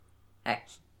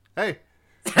Hey.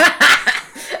 Hey.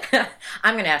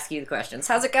 I'm going to ask you the questions.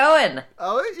 How's it going?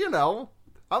 Oh,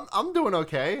 I'm doing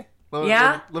okay.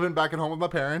 Yeah? Living back at home with my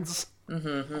parents.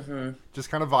 Just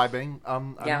kind of vibing.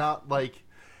 I'm Yeah. not like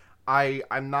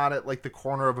I'm not at like the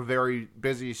corner of a very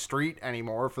busy street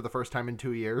anymore for the first time in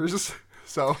 2 years.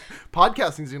 So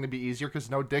podcasting is going to be easier because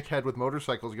no dickhead with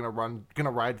motorcycle is going to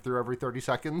ride through every 30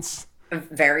 seconds.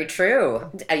 Very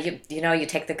true. You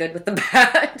take the good with the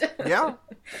bad. Yeah.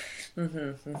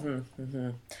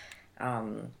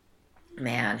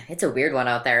 Man, it's a weird one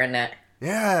out there, isn't it?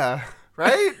 Yeah.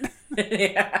 Right?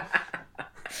 Yeah.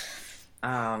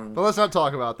 But let's not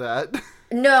talk about that.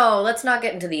 No, let's not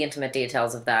get into the intimate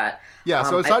details of that. Yeah,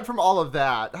 so aside from all of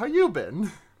that, how you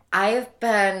been? I've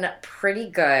been pretty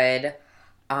good.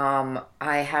 I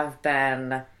have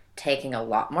been taking a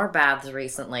lot more baths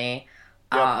recently.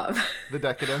 Yep. The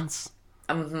decadence.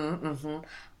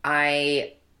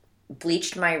 I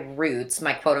bleached my roots,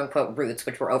 my quote-unquote roots,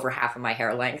 which were over half of my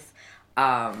hair length,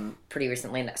 pretty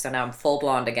recently. So now I'm full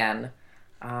blonde again,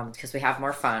 because we have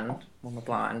more fun when we're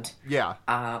blonde. Yeah.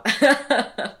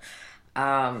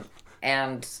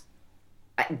 And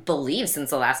I believe since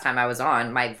the last time I was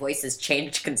on, my voice has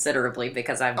changed considerably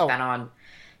because I've been on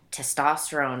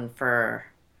testosterone for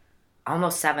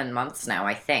almost 7 months now,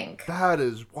 I think. That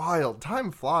is wild.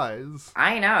 Time flies.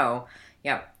 I know.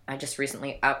 Yep. I just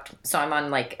recently upped. So I'm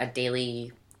on like a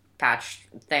daily patch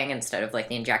thing instead of like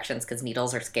the injections because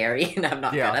needles are scary and I'm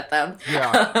not good at them.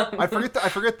 Yeah. I forget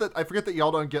that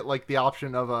y'all don't get like the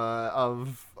option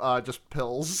of just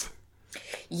pills.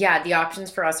 Yeah, the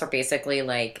options for us are basically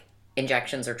like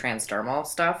injections or transdermal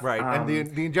stuff. Right. And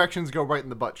the injections go right in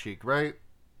the butt cheek, right?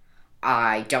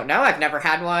 I don't know. I've never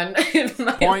had one in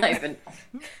my life. And,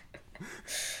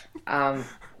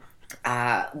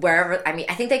 wherever, I mean,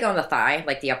 I think they go on the thigh,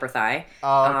 like the upper thigh.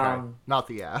 Oh, okay. Not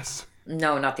the ass.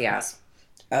 No, not the ass.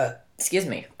 Excuse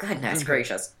me. Goodness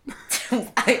gracious.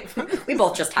 We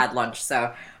both just had lunch,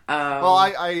 so. Well,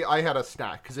 I had a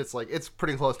snack because it's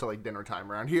pretty close to like dinner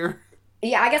time around here.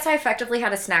 Yeah, I guess I effectively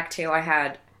had a snack too. I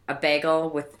had a bagel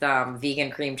with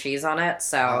vegan cream cheese on it,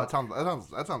 so. Oh,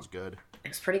 that sounds good.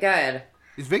 It's pretty good.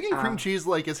 Is vegan cream cheese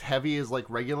like as heavy as like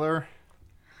regular?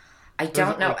 I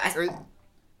don't know.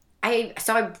 I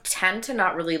tend to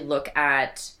not really look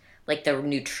at like the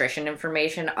nutrition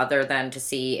information other than to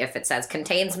see if it says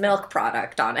contains milk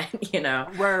product on it, you know.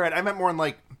 Right. I meant more in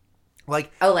like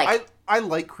I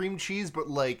like cream cheese, but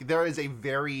like there is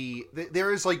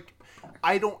like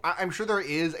I'm sure there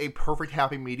is a perfect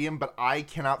happy medium, but I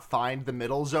cannot find the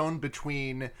middle zone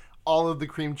between all of the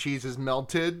cream cheese is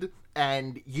melted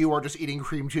and you are just eating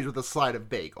cream cheese with a side of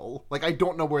bagel. Like, I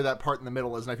don't know where that part in the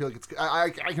middle is, and I feel like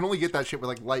I can only get that shit with,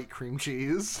 like, light cream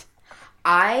cheese.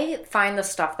 I find the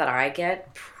stuff that I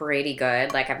get pretty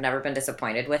good. Like, I've never been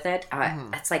disappointed with it.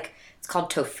 It's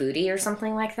called Tofuti or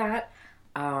something like that.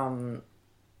 And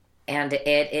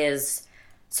it is...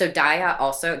 So,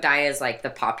 Daiya is, like, the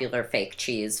popular fake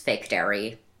cheese, fake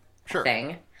dairy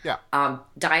thing. Yeah.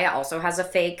 Daiya also has a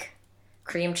fake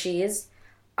cream cheese,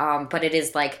 but it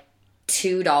is, like,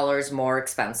 $2 more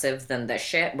expensive than this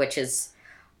shit, which is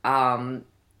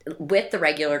with the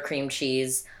regular cream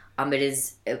cheese. It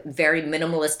is very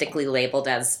minimalistically labeled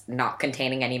as not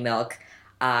containing any milk.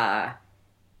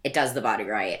 It does the body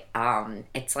right.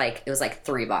 It was like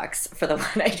 $3 for the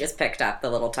one I just picked up, the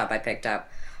little tub I picked up.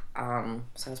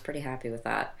 So I was pretty happy with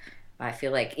that. I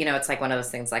feel like, it's like one of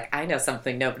those things like, I know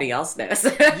something nobody else knows.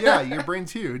 Yeah, your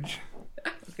brain's huge.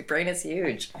 My brain is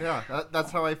huge. Yeah, that's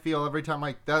how I feel every time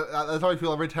that's how I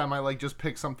feel every time I like just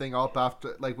pick something up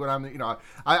after like when I'm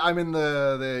I'm in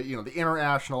the the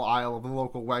international aisle of the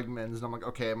local Wegmans and I'm like,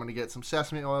 okay, I'm gonna get some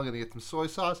sesame oil, I'm gonna get some soy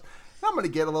sauce, and I'm gonna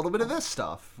get a little bit of this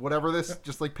stuff, whatever this,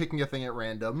 just like picking a thing at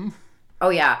random. Oh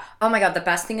yeah, oh my god, the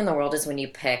best thing in the world is when you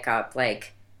pick up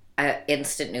like an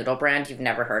instant noodle brand you've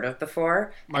never heard of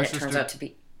before, and it turns out to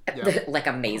be like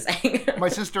amazing. My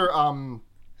sister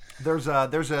There's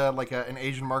an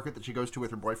Asian market that she goes to with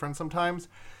her boyfriend sometimes,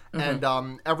 and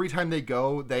every time they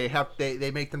go,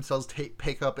 they make themselves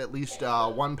pick up at least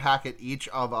one packet each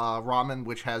of ramen,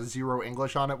 which has zero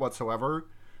English on it whatsoever.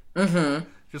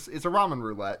 Just it's a ramen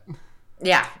roulette.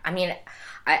 Yeah, I mean,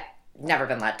 I've never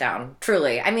been let down.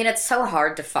 Truly, I mean, it's so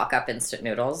hard to fuck up instant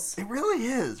noodles. It really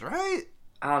is, right?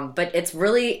 But it's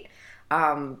really,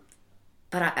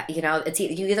 it's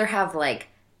you either have like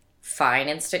fine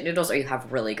instant noodles or you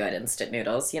have really good instant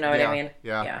noodles, you know what I mean?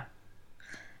 Yeah.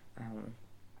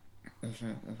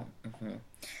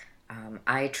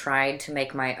 I tried to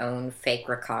make my own fake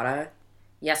ricotta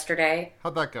yesterday.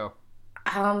 How'd that go?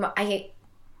 I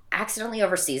accidentally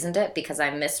overseasoned it because I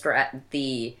misread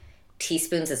the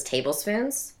teaspoons as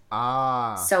tablespoons.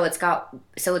 Ah. So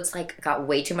it's like got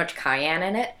way too much cayenne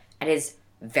in it. It is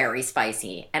very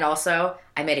spicy. And also,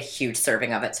 I made a huge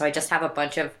serving of it. So I just have a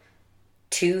bunch of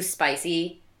too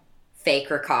spicy fake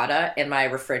ricotta in my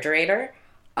refrigerator.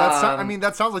 I mean,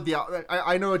 that sounds like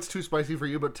I know it's too spicy for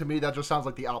you, but to me, that just sounds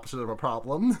like the opposite of a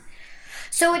problem.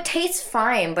 So it tastes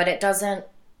fine, but it doesn't,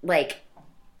 like...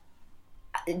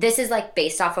 This is like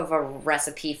based off of a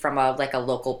recipe from a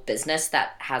local business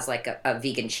that has like a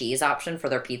vegan cheese option for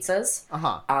their pizzas.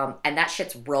 And that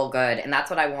shit's real good, and that's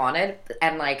what I wanted.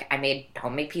 And like I made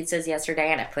homemade pizzas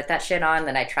yesterday, and I put that shit on.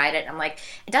 Then I tried it, and I'm like,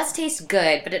 it does taste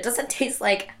good, but it doesn't taste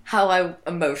like how I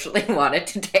emotionally want it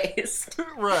to taste.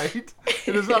 Right.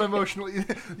 It is not emotionally.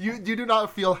 You do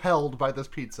not feel held by this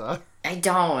pizza. I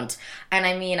don't, and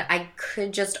I mean, I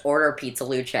could just order Pizza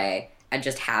Luce and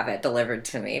just have it delivered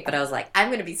to me. But I was like, I'm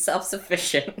going to be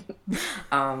self-sufficient.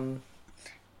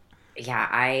 Yeah,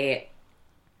 I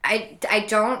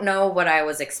don't know what I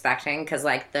was expecting, because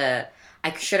like I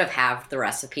should have had the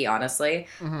recipe, honestly.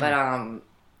 Mm-hmm. But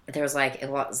there was like, it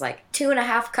was like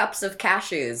 2.5 cups of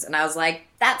cashews, and I was like,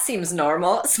 that seems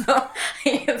normal. So I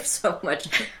have so much.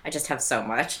 I just have so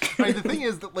much. I mean, the thing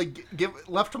is that like,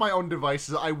 left to my own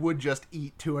devices, I would just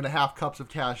eat 2.5 cups of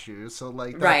cashews. So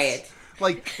like, that's, right.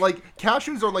 Like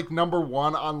cashews are like number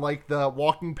one on like the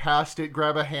walking past it,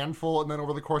 grab a handful, and then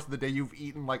over the course of the day you've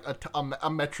eaten like a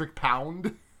metric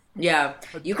pound. Yeah,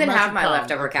 you can have my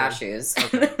leftover cashews.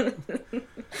 Okay.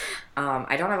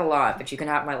 I don't have a lot, but you can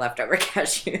have my leftover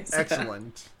cashews.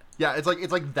 Excellent. Yeah, it's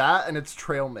like that, and it's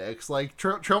trail mix. Like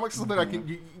trail mix is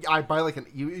something I buy like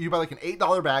you buy like an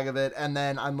 $8 bag of it, and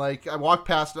then I walk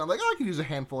past it, and I'm like, oh, I can use a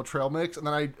handful of trail mix, and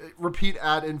then I repeat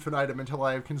ad infinitum until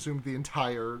I have consumed the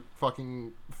entire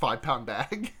fucking 5-pound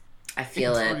bag. I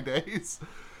feel in it. 3 days.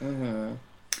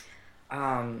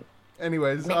 Mm-hmm.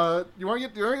 Anyways, you want to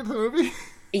get to the movie?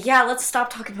 Yeah, let's stop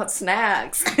talking about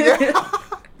snacks. Yeah.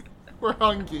 We're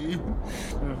hungry.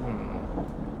 Mm-hmm.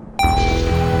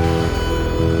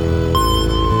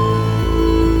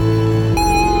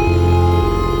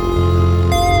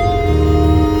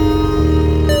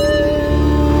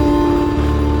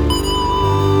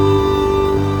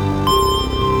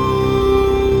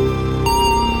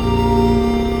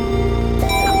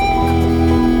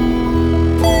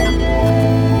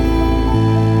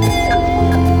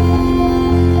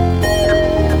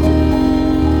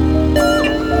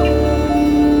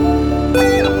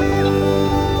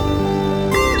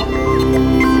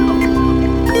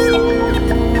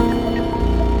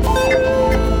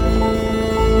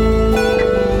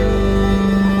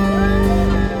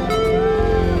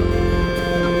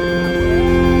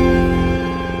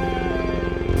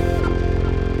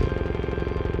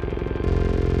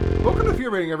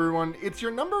 Everyone, it's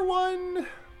your number one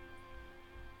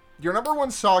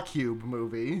Sawcube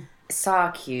movie.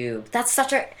 Sawcube. That's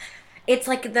such a. It's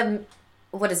like the,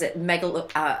 what is it?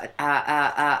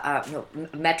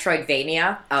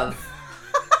 Metroidvania of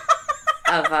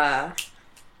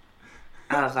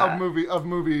movies.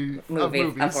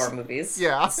 Of horror movies.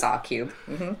 Yeah. Sawcube.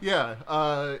 Mm-hmm. Yeah.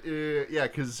 Yeah.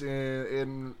 Because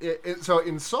in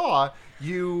Saw,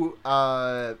 you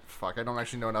fuck. I don't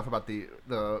actually know enough about the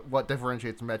what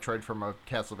differentiates Metroid from a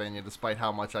Castlevania, despite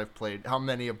how much I've played, how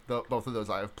many of both of those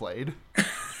I have played.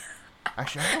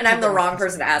 Actually, and I'm the wrong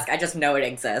person to ask. I just know it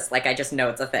exists. Like I just know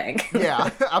it's a thing.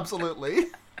 Yeah, absolutely.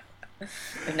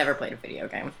 I've never played a video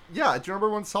game. Yeah, it's your number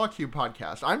one Sawcube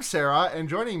podcast. I'm Sarah, and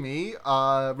joining me,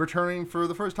 returning for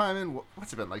the first time in,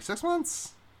 what's it been, like 6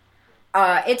 months?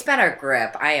 It's been a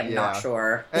grip. I am not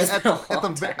sure. I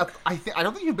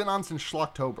don't think you've been on since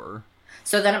Schlocktober.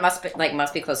 So then it must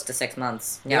be close to 6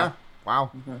 months. Yeah.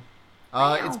 Wow. Mm-hmm.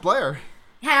 Wow. It's Blair.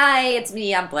 Hi, it's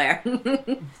me. I'm Blair.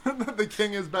 The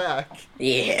king is back.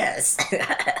 Yes.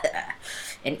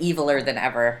 And eviler than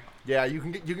ever. Yeah, you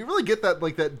can really get that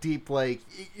like that deep like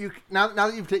now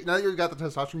that you've got the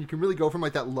testosterone, you can really go from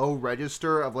like that low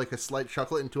register of like a slight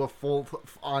chuckle into a full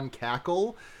on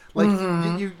cackle. Like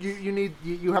mm-hmm.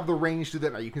 you have the range to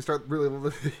that now. You can start really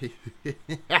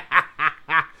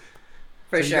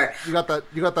for sure. You got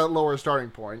that lower starting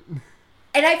point.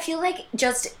 And I feel like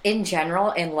just in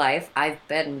general in life, I've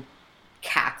been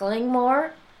cackling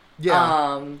more.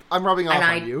 Yeah, I'm rubbing off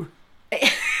on you.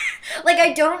 Like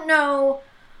I don't know.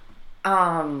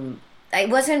 It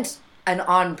wasn't an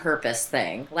on purpose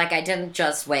thing. Like I didn't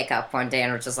just wake up one day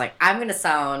and was just like, I'm gonna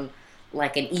sound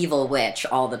like an evil witch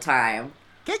all the time.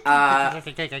 Yeah,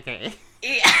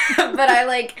 but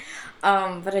I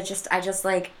just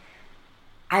like,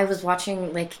 I was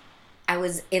watching, like, I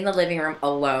was in the living room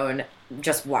alone,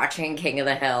 just watching King of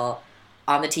the Hill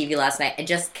on the TV last night and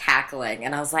just cackling.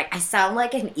 And I was like, I sound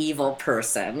like an evil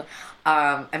person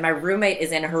And my roommate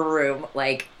is in her room,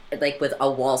 like with a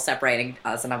wall separating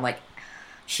us, and I'm like,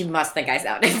 she must think I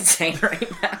sound insane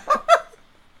right now.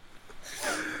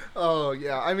 Oh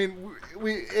yeah, I mean,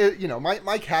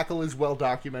 my cackle is well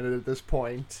documented at this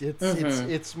point.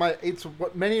 It's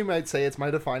what many might say it's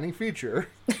my defining feature.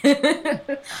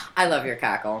 I love your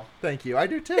cackle. Thank you. I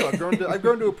do too. I've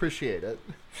grown to appreciate it.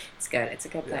 It's good. It's a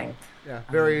good thing. Yeah,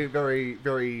 very, very,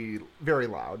 very, very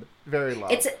loud. Very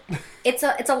loud. It's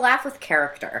a laugh with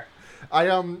character.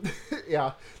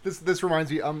 Yeah. This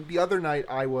reminds me. The other night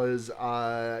I was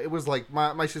it was like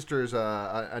my sister's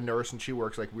a nurse and she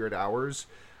works like weird hours.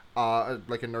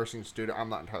 Like a nursing student. I'm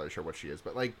not entirely sure what she is,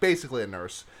 but like basically a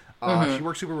nurse. She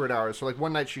works super weird hours. So like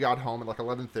one night she got home at like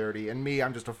 11:30, and me,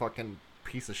 I'm just a fucking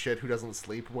piece of shit who doesn't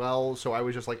sleep well. So I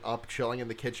was just like up chilling in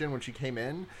the kitchen when she came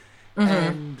in,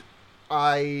 and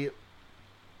I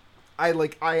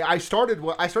started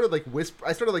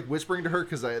whispering to her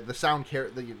because the sound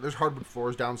there's hardwood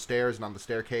floors downstairs and on the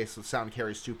staircase, so the sound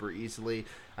carries super easily.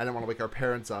 I didn't want to wake our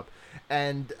parents up,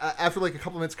 and after like a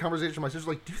couple minutes of conversation, my sister's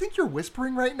like, "Do you think you're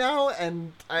whispering right now?"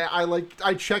 And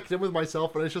I checked in with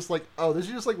myself, and it's just like, "Oh, this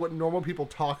is just like what normal people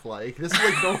talk like. This is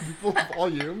like normal people's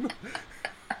volume."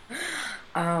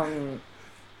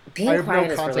 Being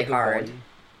quiet is really hard.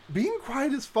 Being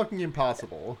quiet is fucking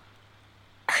impossible.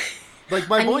 Like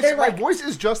my voice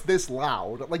is just this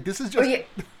loud. Like this is just.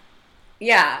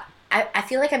 Yeah, I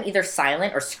feel like I'm either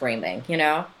silent or screaming. You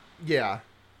know. Yeah.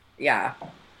 Yeah.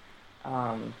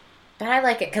 But I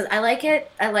like it because I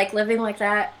like living like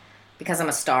that because I'm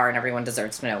a star and everyone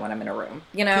deserves to know when I'm in a room.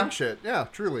 You know. King shit. Yeah.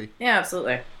 Truly. Yeah.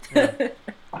 Absolutely.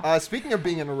 Yeah. Speaking of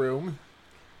being in a room.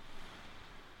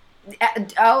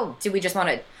 Do we just want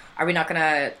to? Are we not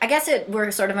gonna? I guess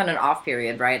we're sort of in an off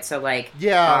period, right? So like,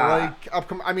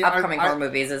 upcoming horror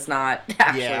movies is not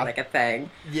actually like a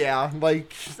thing. Yeah,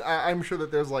 like I'm sure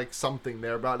that there's like something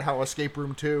there about how Escape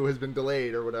Room 2 has been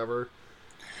delayed or whatever.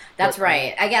 That's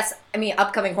right. I guess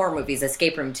upcoming horror movies,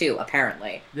 Escape Room 2,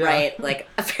 apparently, right? Like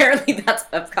apparently that's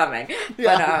upcoming.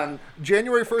 Yeah. But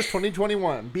January 1st,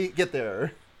 2021. Get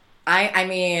there. I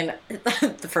mean,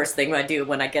 the first thing I do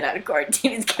when I get out of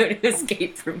quarantine is go to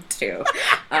Escape Room 2.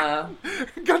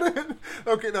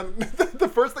 Okay, then the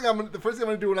first thing I'm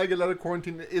gonna do when I get out of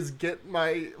quarantine is get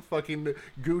my fucking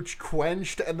gooch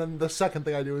quenched, and then the second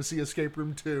thing I do is see Escape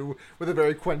Room 2 with a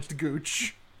very quenched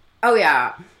gooch. Oh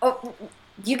yeah. Oh,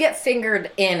 you get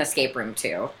fingered in Escape Room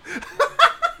 2.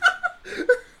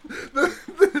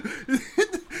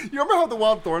 You remember how the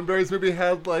Wild Thornberrys movie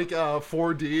had like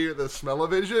 4D, the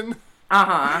smell-o-vision?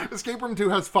 Escape Room 2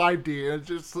 has 5D.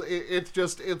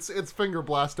 It's finger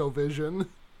blasto-vision.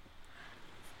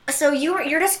 So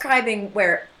you're describing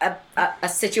where a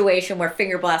situation where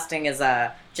finger blasting is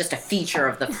just a feature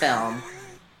of the film,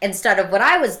 instead of what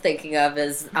I was thinking of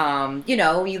is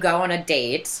you go on a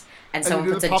date and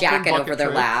someone puts a jacket over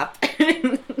their lap.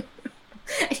 And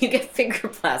you get finger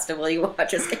blasted while you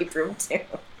watch Escape Room 2.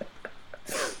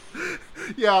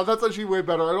 Yeah, that's actually way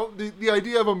better. The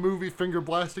idea of a movie finger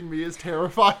blasting me is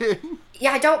terrifying.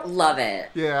 Yeah, I don't love it.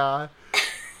 Yeah.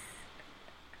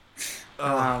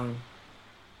 But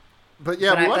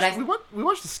yeah, we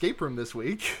watched Escape Room this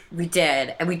week. We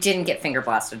did, and we didn't get finger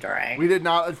blasted during. We did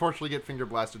not, unfortunately, get finger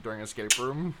blasted during Escape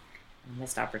Room.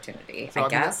 Missed opportunity, so, I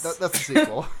guess. That's a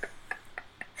sequel.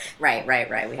 Right.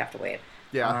 We have to wait.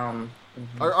 Yeah.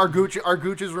 Our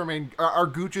gooches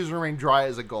remain dry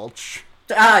as a gulch.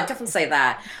 Don't say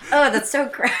that. Oh, that's so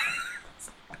gross.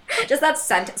 Just that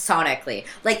sonically.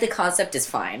 Like, the concept is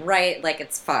fine, right? Like,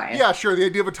 it's fine. Yeah, sure. The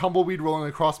idea of a tumbleweed rolling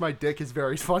across my dick is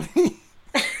very funny.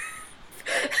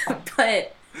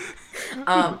 But,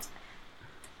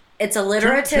 it's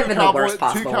alliterative in the worst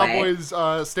possible way. 2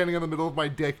 cowboys standing in the middle of my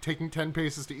dick, taking 10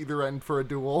 paces to either end for a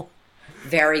duel.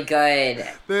 Very good.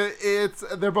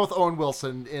 They're both Owen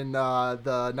Wilson in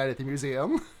the Night at the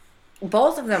Museum.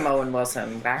 Both of them Owen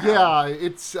Wilson. Wow. Yeah,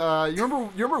 it's you remember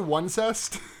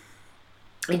Oncest?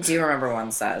 I do remember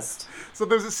Oncest. So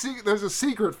there's a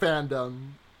secret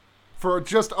fandom for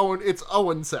just Owen. It's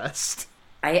Owencest.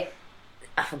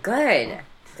 Good.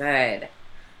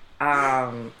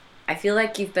 I feel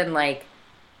like you've been like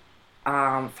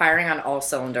firing on all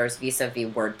cylinders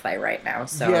vis-a-vis wordplay right now.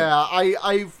 So yeah,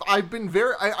 I've been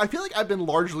I feel like I've been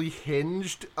largely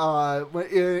hinged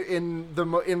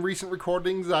in recent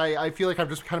recordings. I feel like I've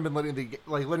just kind of been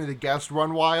letting the guest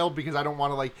run wild because I don't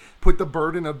want to like put the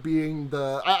burden of being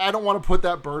I don't want to put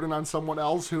that burden on someone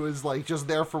else who is like just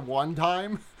there for one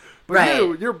time. But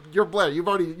right. You're Blair. You've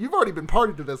already been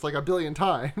party to this like a billion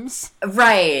times.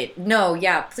 Right. No,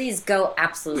 yeah, please go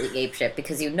absolutely apeshit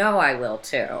because you know I will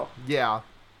too. Yeah.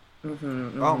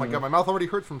 Oh my god, my mouth already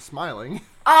hurts from smiling.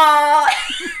 Oh,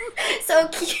 so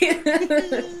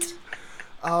cute.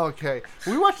 Okay,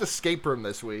 we watched Escape Room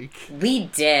this week. We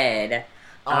did.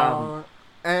 And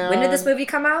when did this movie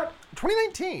come out?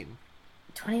 2019.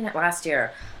 Last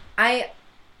year. I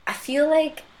feel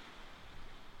like,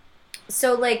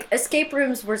 so like escape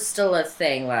rooms were still a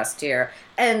thing last year,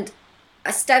 and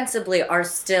ostensibly are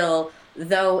still,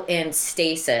 though in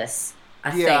stasis,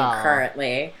 a thing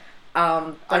currently.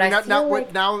 But I feel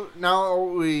like now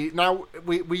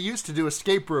we used to do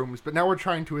escape rooms, but now we're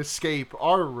trying to escape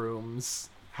our room's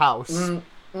house.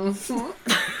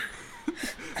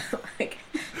 like,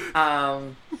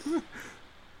 well,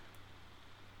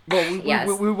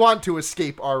 we want to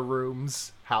escape our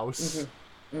room's house.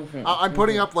 I'm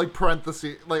putting up like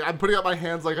parentheses, like I'm putting up my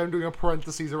hands like I'm doing a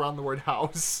parentheses around the word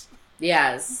house.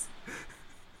 Yes.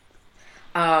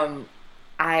 But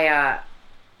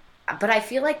I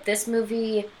feel like this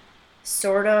movie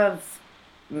sort of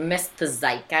missed the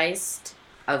zeitgeist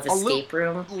of Escape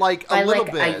Room by a little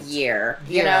bit. A year.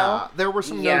 You know, there were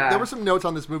some there were some notes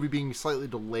on this movie being slightly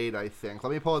delayed. I think.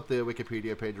 Let me pull up the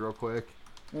Wikipedia page real quick.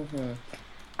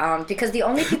 Because the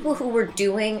only people who were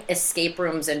doing escape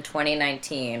rooms in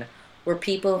 2019 were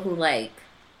people who like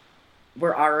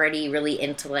were already really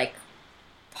into like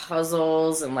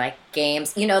puzzles and like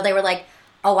games. You know, they were like,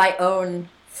 "Oh, I own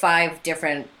 5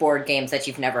 different board games that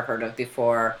you've never heard of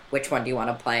before. Which one do you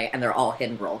want to play?" And they're all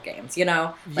hidden role games, you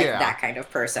know? Like that kind of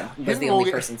person was the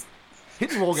only person.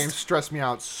 Hidden role games stress me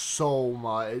out so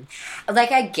much.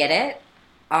 Like, I get it.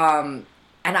 And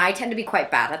I tend to be quite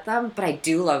bad at them, but I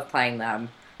do love playing them.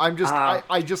 I'm just, I'm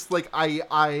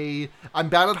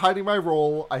bad at hiding my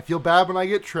role. I feel bad when I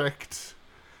get tricked.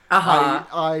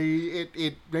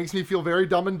 It makes me feel very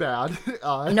dumb and bad.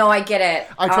 No, I get it.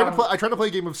 I tried to play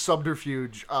a game of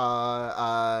Subterfuge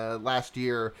last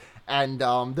year, and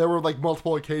there were like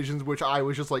multiple occasions which I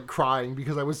was just like crying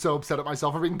because I was so upset at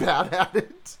myself for being bad at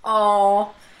it.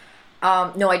 Oh,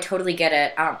 no, I totally get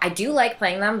it. I do like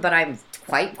playing them, but I'm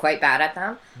quite bad at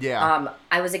them. Yeah.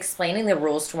 I was explaining the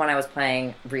rules to one I was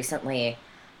playing recently-ish,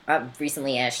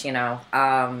 you know,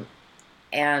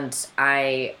 and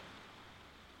I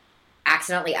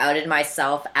accidentally outed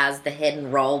myself as the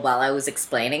hidden role while I was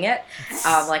explaining it.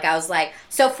 Like, I was like,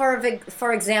 so for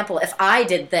example, if I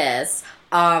did this,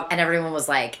 and everyone was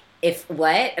like, if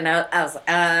what? And I was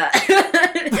like,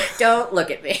 don't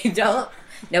look at me.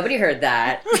 Nobody heard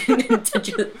that.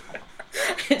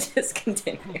 Just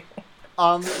continue.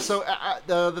 So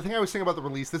the thing I was saying about the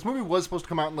release, this movie was supposed to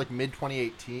come out in like mid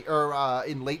 2018 or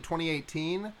in late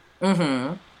 2018.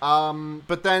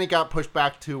 But then it got pushed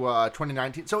back to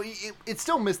 2019. So it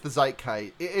still missed the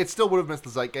zeitgeist. It still would have missed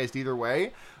the zeitgeist either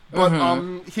way. But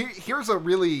here's a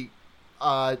really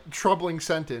troubling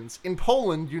sentence. In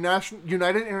Poland, United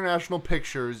International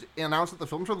Pictures announced that the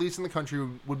film's release in the country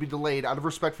would be delayed out of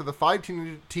respect for the 5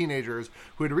 teenagers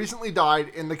who had recently died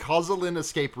in the Koszalin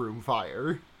escape room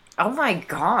fire. Oh my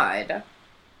god.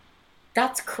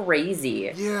 That's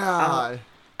crazy. Yeah.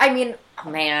 I mean, oh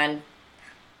man.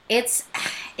 It's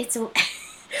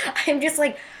I'm just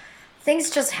like, things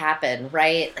just happen,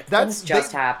 right? Like, things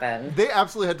just happen. They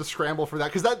absolutely had to scramble for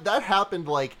that because that happened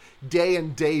like day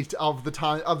and date of the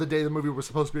time of the day the movie was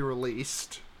supposed to be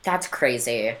released. That's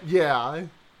crazy. Yeah.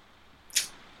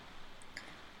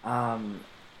 Man,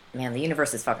 the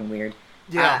universe is fucking weird.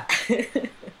 Yeah.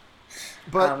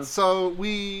 But so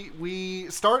we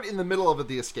start in the middle of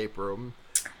the escape room.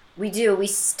 We do. We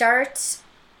start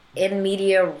in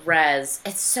media res.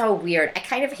 It's so weird. I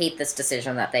kind of hate this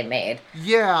decision that they made.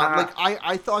 Yeah, like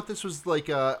I thought this was like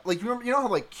like you know how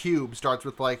like Cube starts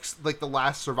with like the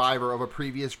last survivor of a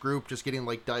previous group just getting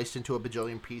like diced into a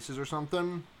bajillion pieces or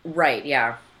something. Right.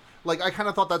 Yeah. Like I kind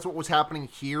of thought that's what was happening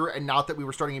here, and not that we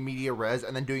were starting in media res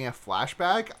and then doing a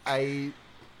flashback.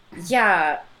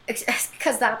 Yeah.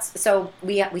 Because that's so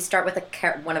we start with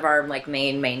one of our like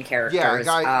main characters. Yeah,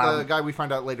 the guy we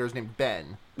find out later is named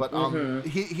Ben, but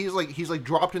he's like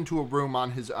dropped into a room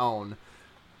on his own,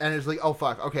 and it's like, oh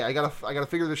fuck, okay, I gotta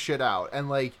figure this shit out, and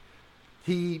like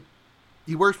he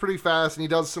works pretty fast and he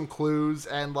does some clues,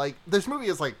 and like this movie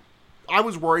is like, I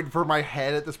was worried for my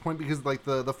head at this point because like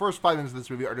the first 5 minutes of this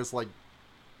movie are just like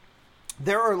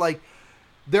there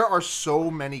are so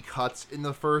many cuts in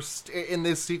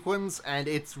this sequence, and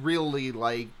it's really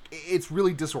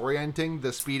disorienting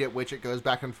the speed at which it goes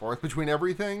back and forth between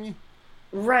everything.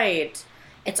 Right.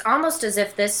 It's almost as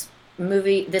if this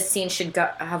scene should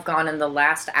have gone in the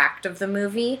last act of the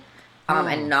movie,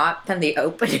 and not been the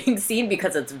opening scene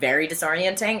because it's very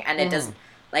disorienting and it just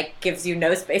like gives you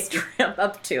no space to ramp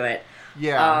up to it.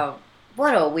 Yeah.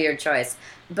 what a weird choice.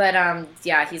 But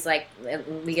yeah, he's like,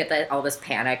 we get all this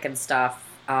panic and stuff,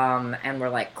 and we're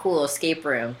like, cool escape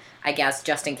room, I guess,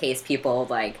 just in case people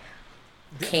like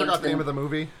came Forgot to the name of the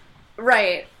movie.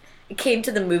 right. Came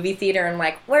to the movie theater and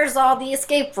like, where's all the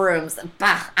escape rooms?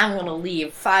 Bah, I'm gonna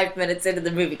leave 5 minutes into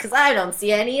the movie because I don't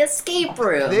see any escape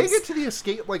rooms. They get to the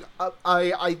escape like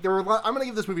there were I'm gonna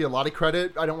give this movie a lot of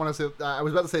credit. I don't want to say I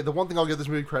was about to say the one thing I'll give this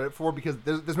movie credit for because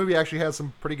this movie actually has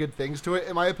some pretty good things to it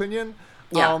in my opinion.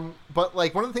 Yeah. But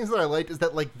like one of the things that I liked is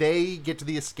that like they get to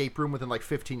the escape room within like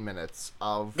 15 minutes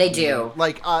of they do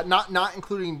like not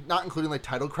including like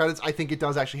title credits. I think it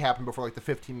does actually happen before like the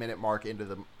 15-minute mark into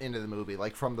the movie,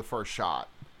 like from the first shot.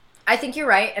 I think you're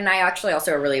right, and I actually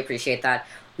also really appreciate that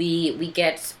we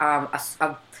get I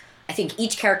think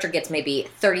each character gets maybe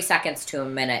 30 seconds to a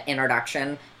minute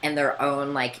introduction in their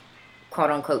own like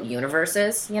quote unquote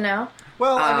universes, you know.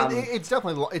 Well, I mean, it's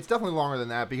definitely longer than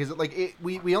that because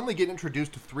we only get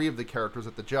introduced to 3 of the characters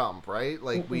at the jump, right?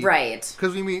 Like right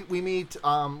because we meet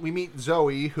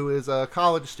Zoe, who is a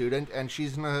college student, and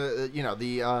she's in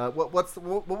what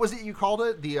was it you called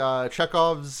it, the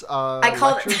Chekhov's I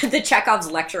call it the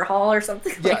Chekhov's lecture hall or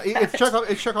something. Yeah, like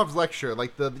it's Chekhov's lecture,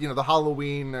 like the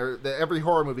Halloween or every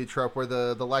horror movie trope where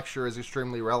the lecture is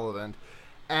extremely relevant.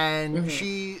 And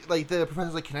she, like, the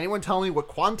professor's like, can anyone tell me what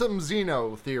quantum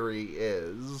xeno theory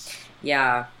is?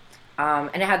 Yeah.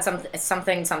 And it had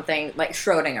something like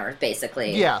Schrodinger,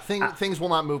 basically. Yeah, things will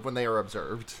not move when they are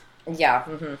observed. Yeah.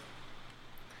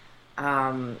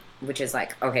 Which is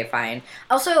like, okay, fine.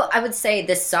 Also, I would say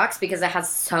this sucks because it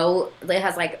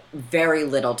has like very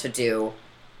little to do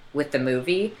with the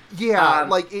movie. Yeah,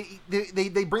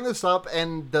 they bring this up,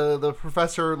 and the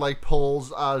professor like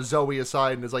pulls Zoe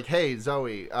aside and is like, "Hey,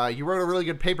 Zoe, you wrote a really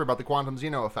good paper about the quantum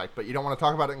xeno effect, but you don't want to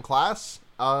talk about it in class.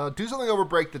 Do something over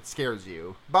break that scares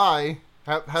you. Bye.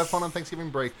 Have fun on Thanksgiving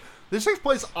break." This takes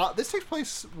place.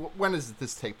 When does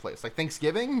this take place? Like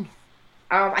Thanksgiving?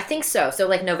 I think so. So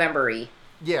like November-y.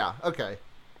 Yeah. Okay.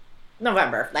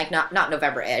 November, like not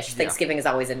November-ish. Yeah. Thanksgiving is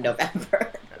always in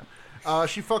November.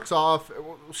 She fucks off.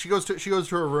 She goes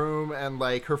to her room, and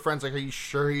like her friend's like, "Are you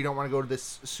sure you don't want to go to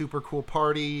this super cool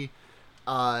party?"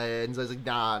 And Zoe's like,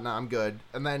 "Nah, I'm good."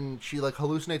 And then she like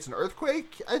hallucinates an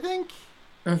earthquake, I think.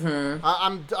 There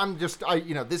are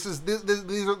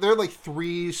like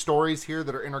 3 stories here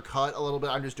that are intercut a little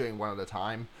bit. I'm just doing one at a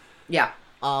time. Yeah.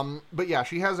 But yeah,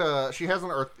 she has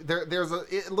an earth.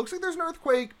 It looks like there's an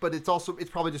earthquake, but it's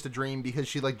probably just a dream because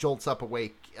she like jolts up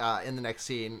awake in the next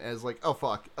scene and is like, oh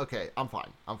fuck, okay, I'm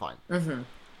fine.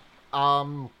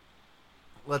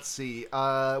 Let's see.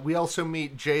 We also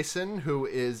meet Jason, who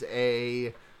is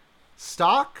a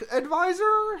stock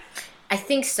advisor. I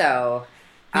think so.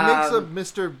 He makes a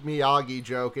Mr. Miyagi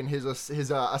joke, and his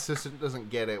assistant doesn't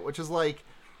get it, which is like.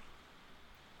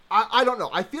 I don't know.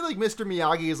 I feel like Mr.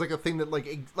 Miyagi is like a thing that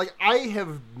like I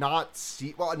have not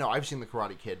seen. Well, no, I've seen The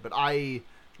Karate Kid, but I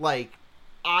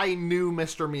knew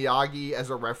Mr. Miyagi as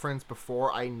a reference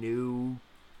before I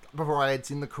had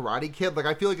seen The Karate Kid. Like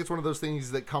I feel like it's one of those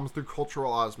things that comes through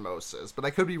cultural osmosis. But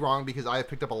I could be wrong because I have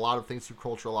picked up a lot of things through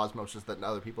cultural osmosis that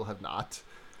other people have not.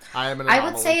 I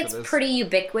would say it's pretty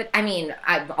ubiquitous. I mean,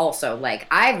 I've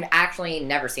actually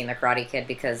never seen The Karate Kid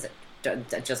because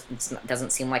it just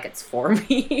doesn't seem like it's for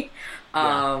me.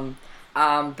 But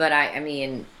I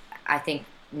mean, I think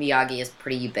Miyagi is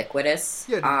pretty ubiquitous.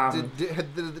 Yeah.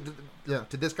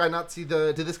 Did this guy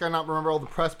not remember all the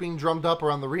press being drummed up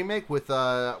around the remake with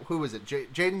who was it?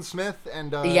 Jaden Smith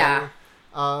and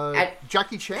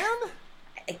Jackie Chan?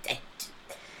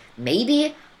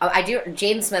 Maybe. I do.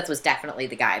 Jaden Smith was definitely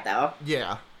the guy, though.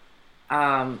 Yeah.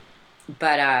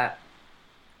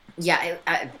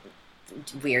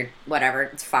 Weird. Whatever.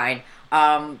 It's fine.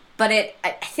 But I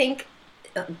think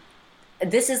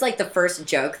this is like the first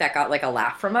joke that got like a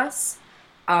laugh from us.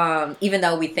 Even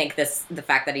though we think the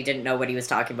fact that he didn't know what he was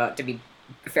talking about to be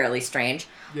fairly strange.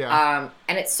 Yeah.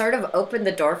 And it sort of opened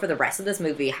the door for the rest of this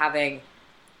movie having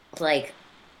like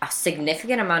a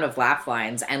significant amount of laugh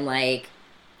lines and like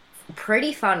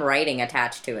pretty fun writing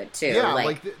attached to it too. Yeah,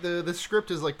 like the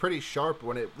script is like pretty sharp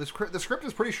when the script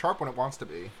is pretty sharp when it wants to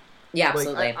be. Yeah,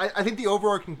 absolutely. I think the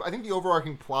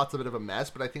overarching plot's a bit of a mess,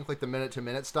 but I think like the minute to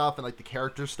minute stuff and like the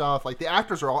character stuff, like the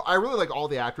actors I really like all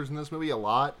the actors in this movie a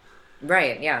lot.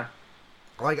 Right. Yeah.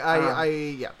 Like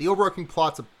the overarching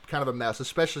plot's kind of a mess,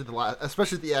 especially at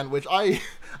the end, which I'm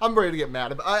ready to get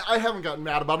mad about. I haven't gotten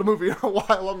mad about a movie in a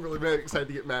while. I'm really very excited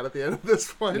to get mad at the end of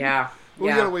this one. Yeah. We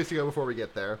got a ways to go before we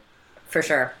get there. For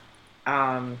sure.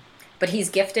 But he's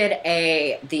gifted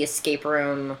the escape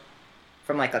room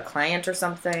from like a client or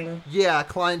something. Yeah, a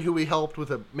client who we helped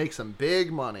make some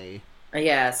big money.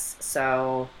 Yes.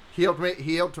 So He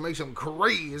helped to make some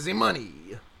crazy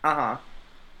money. And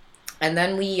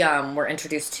then we were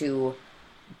introduced to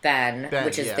Ben,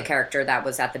 which is the character that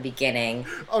was at the beginning.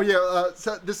 Oh yeah,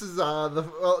 so this is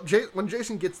when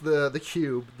Jason gets the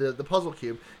cube, the puzzle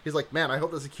cube, he's like, "Man, I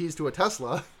hope there's keys to a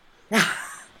Tesla,"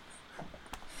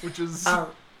 which is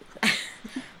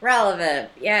relevant.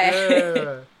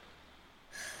 Yeah.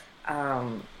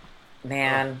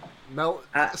 Man.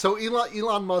 So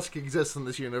Elon Musk exists in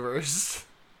this universe.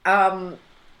 Elon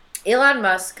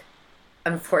Musk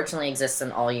unfortunately exists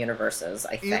in all universes,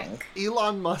 I think. The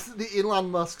Elon Musk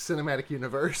cinematic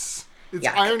universe. It's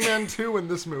Iron Man 2 in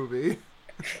this movie.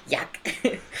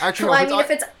 Yuck. Actually, well, if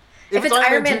it's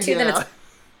Iron Man 2, then it's...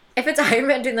 If it's Iron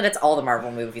Man 2, then it's all the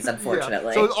Marvel movies, unfortunately.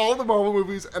 Yeah. So it's all the Marvel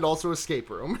movies and also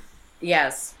Escape Room.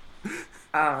 Yes.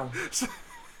 So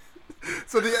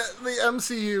the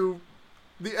MCU...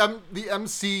 The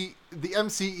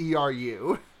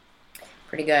MCERU.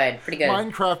 Pretty good.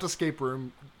 Minecraft Escape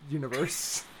Room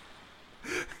universe.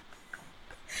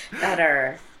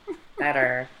 Better.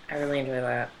 I really enjoy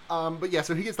that. But yeah,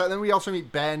 so he gets that. Then we also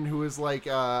meet Ben, who is like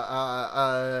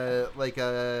a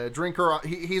drinker.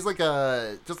 He's like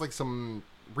just like some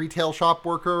retail shop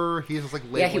worker. He's just like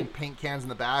labeling paint cans in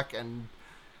the back, and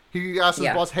he asks his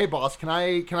boss, "Hey boss, can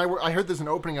I work? I heard there's an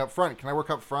opening up front. Can I work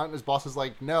up front?" And his boss is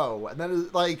like, "No." And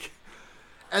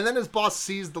then his boss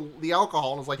sees the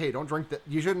alcohol and is like, "Hey, don't drink that.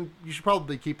 You should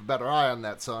probably keep a better eye on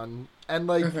that, son." And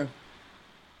like,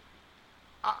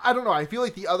 I don't know. I feel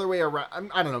like the other way around.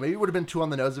 I don't know. Maybe it would have been too on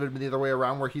the nose if it had been the other way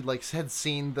around, where he like had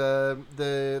seen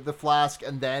the flask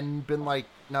and then been like,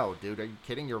 "No, dude, are you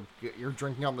kidding? You're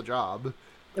drinking on the job."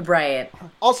 Right.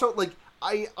 Also, like,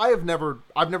 I've never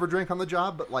drank on the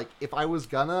job, but like, if I was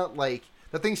gonna, like,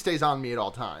 the thing stays on me at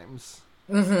all times.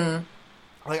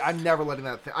 Like, I'm never letting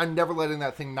that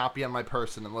thing not be on my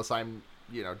person unless I'm,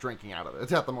 drinking out of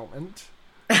it at the moment.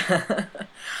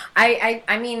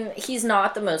 I mean, he's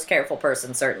not the most careful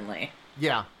person, certainly.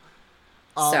 Yeah.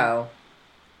 But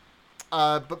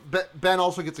Ben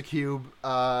also gets a cube,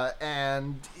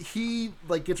 and he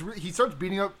like he starts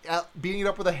beating it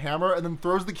up with a hammer, and then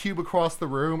throws the cube across the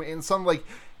room. And some like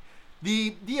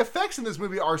the effects in this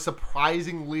movie are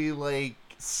surprisingly like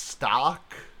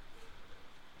stock.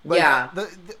 Like, yeah,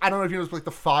 I don't know if you know, like the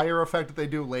fire effect that they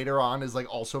do later on is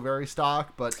like also very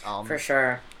stock, but for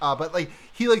sure. But like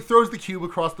he like throws the cube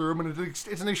across the room, and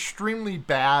it's an extremely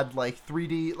bad like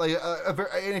 3D like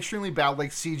an extremely bad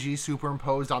like CG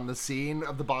superimposed on the scene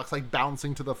of the box like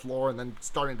bouncing to the floor and then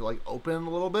starting to like open a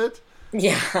little bit.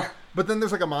 Yeah. But then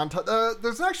there's like a montage.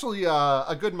 There's actually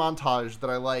a good montage that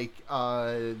I like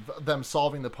them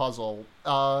solving the puzzle.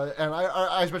 And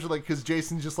I especially like because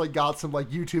Jason just like got some like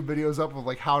YouTube videos up of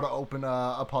like how to open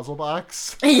a puzzle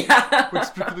box. Yeah. Which is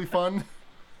particularly fun.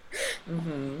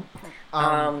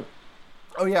 Oh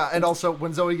yeah, and also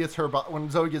when Zoe gets her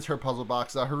puzzle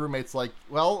box, her roommate's like,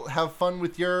 "Well, have fun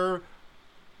with your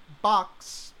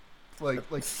box," like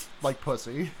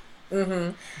pussy.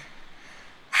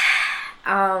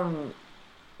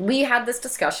 We had this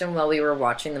discussion while we were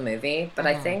watching the movie, but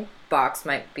I think box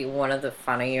might be one of the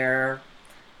funnier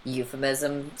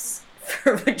euphemisms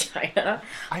for vagina.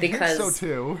 I think so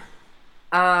too.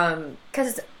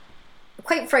 Because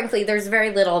quite frankly, there's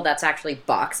very little that's actually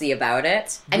boxy about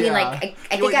it. I mean, like,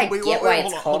 I think I get why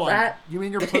it's called that. You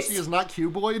mean your pussy is not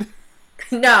cuboid?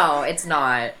 No, it's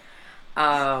not.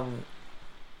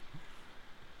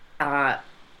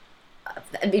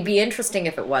 It'd be interesting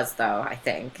if it was, though, I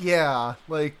think. Yeah,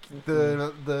 like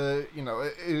the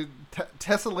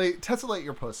tessellate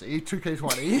your pussy,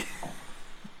 2K20.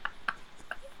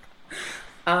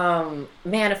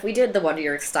 Man, if we did the Wonder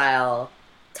Year style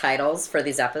titles for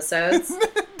these episodes,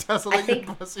 Tessellate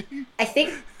your pussy. I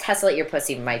think Tessellate Your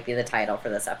Pussy might be the title for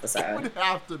this episode. It would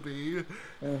have to be.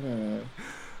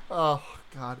 Oh,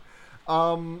 God.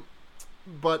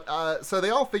 But so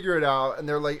they all figure it out, and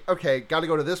they're like, "Okay, got to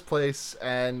go to this place,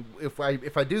 and if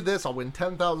I do this, I'll win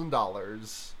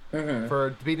 $10,000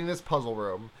 for beating this puzzle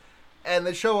room." And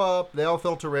they show up. They all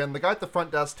filter in. The guy at the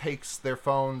front desk takes their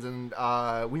phones, and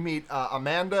we meet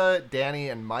Amanda, Danny,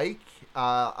 and Mike.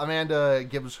 Amanda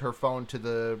gives her phone to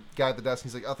the guy at the desk.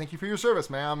 He's like, "Oh, thank you for your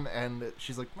service, ma'am." And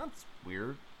she's like, "That's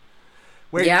weird."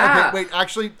 Wait, yeah. Okay, wait.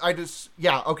 Actually,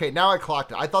 okay. Now I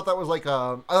clocked it. I thought that was like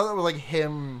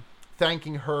him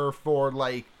thanking her for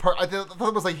like I thought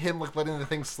it was like him like letting the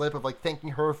thing slip of like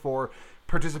thanking her for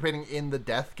participating in the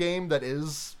death game that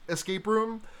is Escape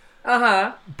Room.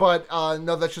 But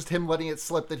no, that's just him letting it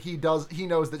slip that he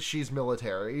knows that she's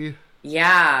military.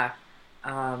 Yeah.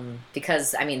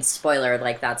 Because I mean, spoiler,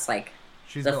 like that's like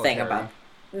she's the military. thing about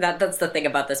that's the thing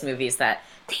about this movie is that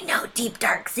they know deep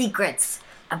dark secrets.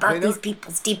 about these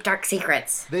people's deep dark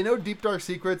secrets. They know deep dark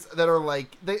secrets that are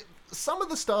like some of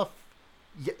the stuff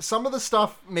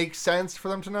makes sense for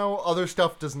them to know. Other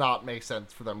stuff does not make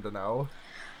sense for them to know.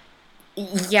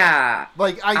 Yeah.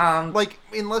 Like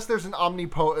unless there's an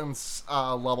omnipotence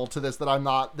level to this that I'm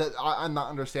not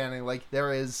understanding. Like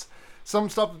there is some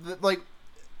stuff that like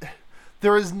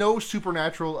there is no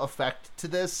supernatural effect to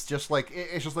this. Just like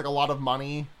it's just like a lot of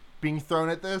money being thrown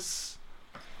at this.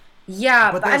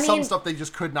 Yeah, but there's some stuff they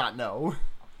just could not know.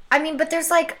 I mean, but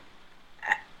there's like,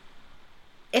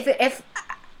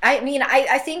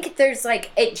 I think there's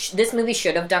like this movie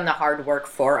should have done the hard work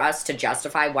for us to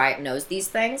justify why it knows these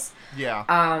things.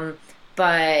 Yeah.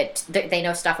 But they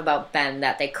know stuff about Ben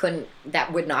that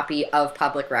that would not be of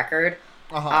public record.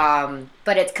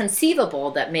 But it's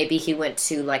conceivable that maybe he went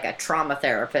to like a trauma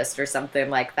therapist or something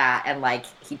like that, and like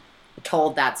he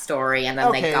told that story, and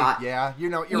then they got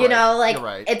you're like you're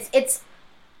right. It's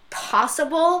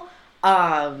possible,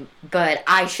 but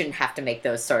I shouldn't have to make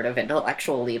those sort of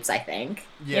intellectual leaps. I think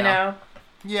we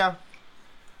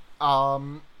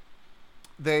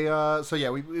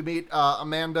meet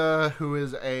Amanda, who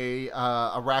is a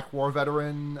Iraq War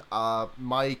veteran,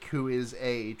 Mike, who is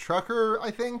a trucker,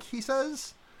 I think he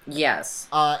says. Yes.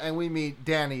 And we meet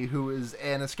Danny, who is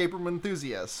an escape room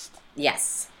enthusiast.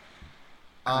 Yes.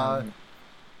 And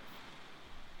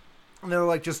they're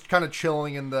like just kind of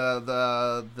chilling in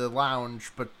the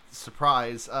lounge, but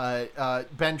surprise,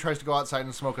 Ben tries to go outside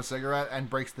and smoke a cigarette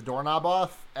and breaks the doorknob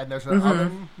off, and there's an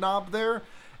oven knob there,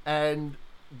 and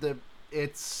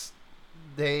it's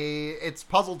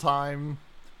puzzle time.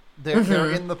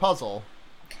 They're in the puzzle.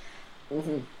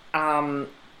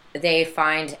 They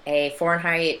find a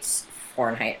Fahrenheit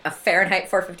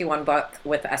 451 book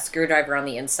with a screwdriver on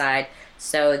the inside,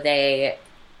 so they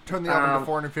turn the oven to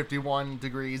 451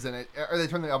 degrees, and they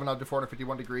turn the oven up to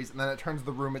 451 degrees, and then it turns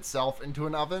the room itself into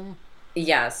an oven.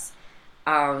 Yes.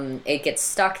 It gets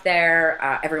stuck there.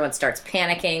 Everyone starts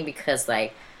panicking because,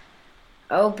 like,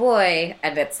 oh boy.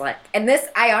 And it's like,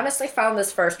 I honestly found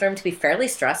this first room to be fairly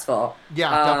stressful. Yeah,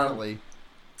 definitely.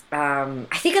 I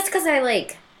think it's because I,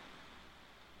 like,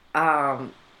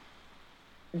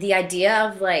 the idea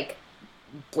of, like,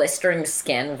 blistering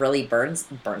skin really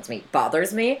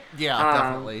bothers me. Yeah,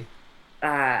 definitely.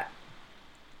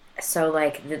 So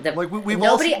like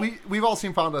we've all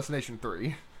seen Final Destination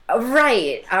 3.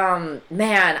 Right.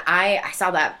 Man, I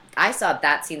saw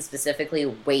that scene specifically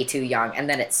way too young, and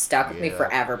then it stuck with me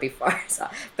forever before I saw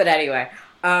it. But anyway,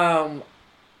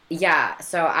 yeah,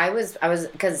 so I was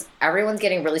because everyone's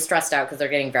getting really stressed out because they're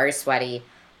getting very sweaty,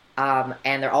 and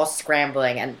they're all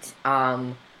scrambling, and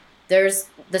there's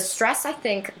the stress, I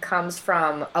think, comes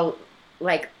from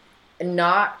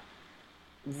not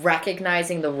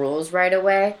recognizing the rules right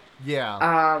away.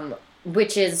 Yeah.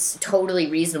 Which is totally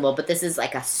reasonable, but this is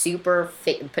like a super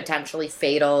potentially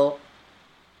fatal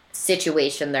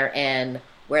situation they're in,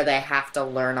 where they have to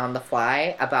learn on the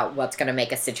fly about what's going to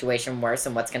make a situation worse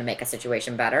and what's going to make a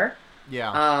situation better.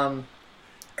 Yeah.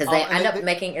 Because they end up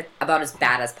making it about as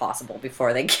bad as possible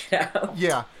before they get out.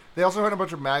 Yeah. They also had a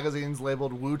bunch of magazines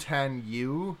labeled Wu-Tan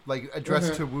U, like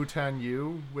addressed to Wu-Tan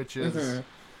U, which is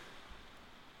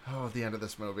the end of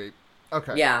this movie.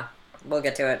 Okay. Yeah, we'll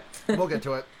get to it. We'll get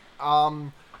to it.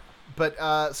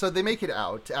 But so they make it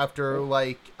out after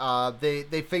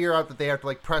they figure out that they have to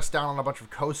like press down on a bunch of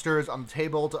coasters on the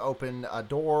table to open a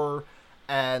door,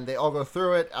 and they all go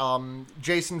through it.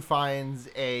 Jason finds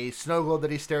a snow globe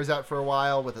that he stares at for a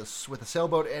while with a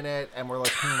sailboat in it, and we're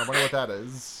like, I wonder what that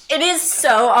is. It is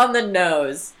so on the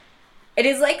nose. It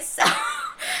is like so.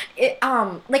 It's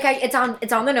on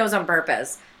the nose on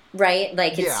purpose, right?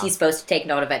 Like he's supposed to take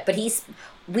note of it, but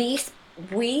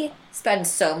we spend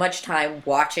so much time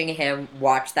watching him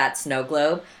watch that snow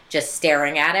globe, just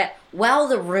staring at it while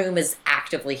the room is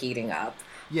actively heating up.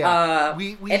 Yeah,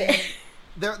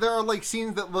 There are like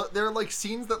scenes that look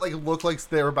like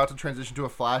they're about to transition to a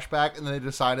flashback, and then they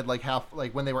decided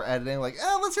when they were editing,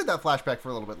 let's hit that flashback for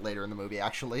a little bit later in the movie.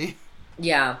 Actually,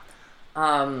 yeah.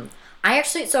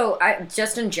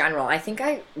 Just in general, I think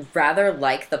I rather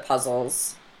like the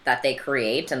puzzles that they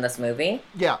create in this movie.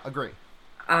 Yeah, agree.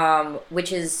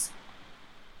 Which is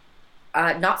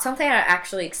not something I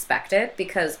actually expected,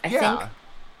 because I think.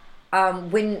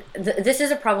 This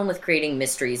is a problem with creating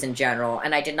mysteries in general,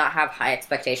 and I did not have high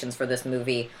expectations for this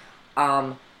movie.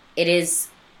 It is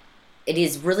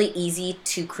really easy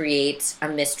to create a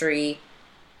mystery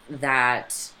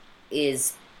that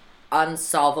is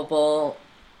unsolvable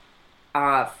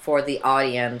for the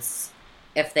audience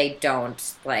if they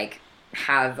don't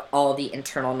have all the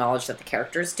internal knowledge that the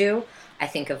characters do. I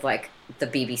think of the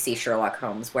BBC Sherlock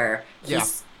Holmes, where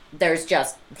there's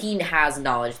just he has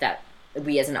knowledge that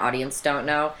we as an audience don't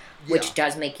know, which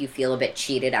does make you feel a bit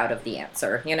cheated out of the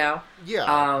answer, you know?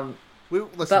 Yeah.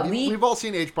 We've all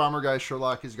seen H. Bomber Guy's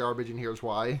Sherlock is garbage, and here's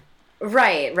why.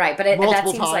 Right. But that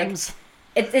seems times.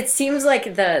 Like it seems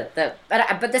like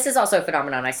but this is also a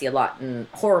phenomenon I see a lot in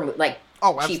horror, like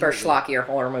cheaper, schlockier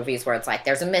horror movies where it's like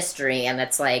there's a mystery and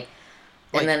it's like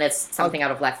and then it's something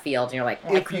out of left field, and you're like,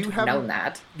 well, I couldn't have known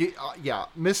that.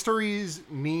 Mysteries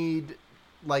need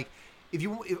like. If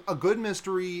a good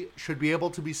mystery should be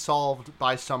able to be solved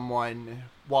by someone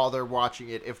while they're watching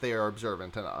it if they are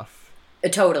observant enough.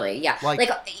 Totally, yeah.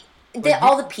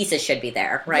 All the pieces should be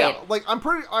there, right? Yeah, like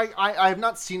I have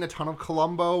not seen a ton of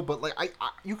Columbo, but like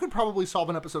you could probably solve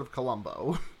an episode of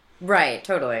Columbo. Right,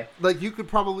 totally. Like you could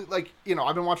probably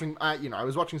I've been watching I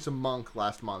was watching some Monk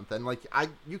last month, and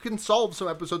you can solve some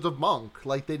episodes of Monk.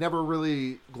 Like they never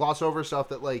really gloss over stuff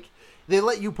that like they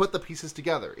let you put the pieces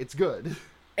together. It's good.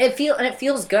 It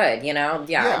feels good, you know?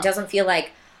 Yeah. It doesn't feel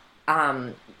like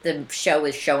the show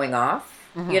is showing off,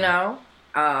 you know?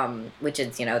 Which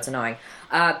is, it's annoying.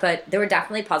 But there were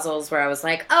definitely puzzles where I was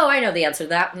like, oh, I know the answer to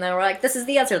that. And they were like, this is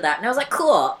the answer to that. And I was like,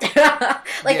 cool.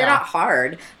 They're not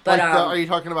hard. But are you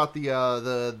talking about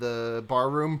the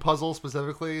barroom puzzle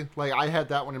specifically? Like, I had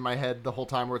that one in my head the whole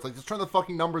time where it's like, just turn the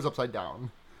fucking numbers upside down.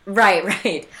 Right.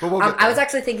 But we'll get there. I was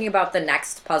actually thinking about the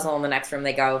next puzzle in the next room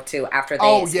they go to after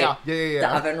they escape the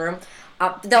oven room.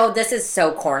 Though this is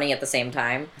so corny at the same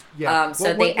time. Yeah.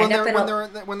 So they end up when they're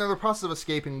in the process of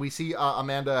escaping, we see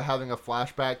Amanda having a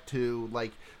flashback to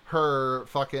like her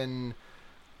fucking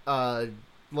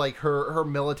like her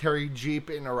military jeep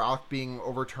in Iraq being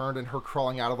overturned and her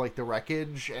crawling out of like the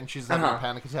wreckage, and she's having a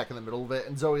panic attack in the middle of it,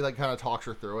 and Zoe like kind of talks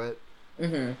her through it.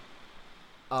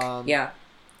 Mm-hmm. Yeah.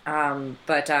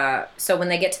 But so when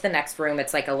they get to the next room,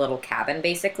 it's like a little cabin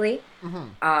basically.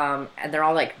 And they're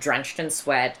all like drenched in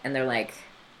sweat, and they're like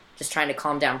just trying to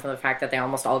calm down from the fact that they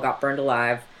almost all got burned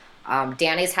alive.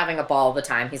 Danny's having a ball all the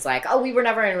time. He's like, oh, we were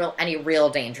never in any real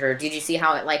danger. Did you see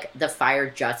how it like the fire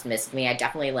just missed me? I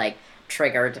definitely like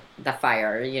triggered the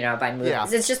fire, by moving. Yeah.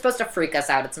 It's just supposed to freak us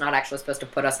out. It's not actually supposed to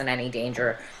put us in any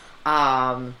danger.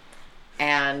 And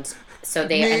so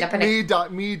they end up in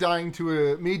me dying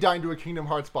to a Kingdom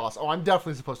Hearts boss. Oh, I'm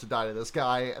definitely supposed to die to this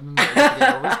guy, and then they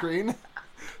get over screen.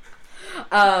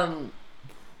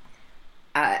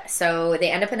 So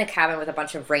they end up in a cabin with a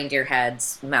bunch of reindeer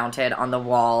heads mounted on the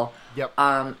wall. Yep.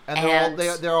 And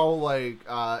they're all like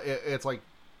it's like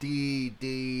D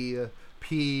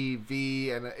P V,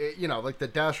 and like the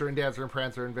Dasher and Dancer and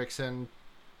Prancer and Vixen.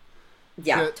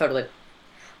 Yeah, totally.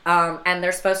 And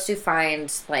they're supposed to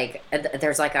find like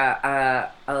there's like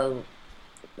a letter,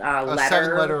 a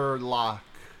 7-letter lock.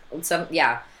 And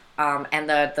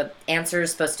the answer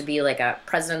is supposed to be like a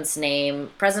president's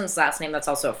last name that's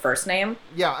also a first name.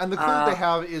 Yeah, and the clue they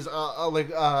have is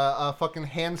a fucking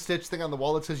hand stitched thing on the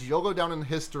wall that says "You'll go down in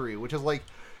history," which is like,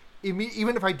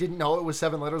 even if I didn't know it was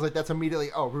 7 letters, like that's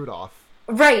immediately Rudolph.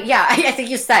 Right? Yeah, I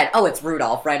think you said it's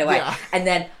Rudolph right away, and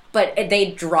then. But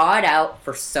they draw it out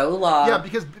for so long. Yeah,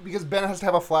 because Ben has to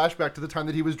have a flashback to the time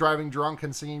that he was driving drunk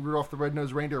and singing Rudolph the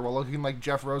Red-Nosed Reindeer while looking like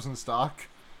Jeff Rosenstock.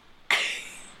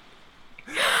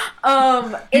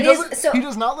 He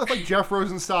does not look like Jeff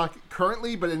Rosenstock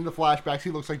currently, but in the flashbacks he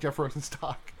looks like Jeff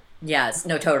Rosenstock. Yes,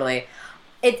 no, totally.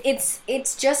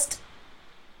 It's just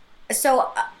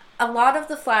so a lot of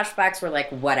the flashbacks were like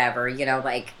whatever,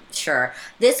 like sure.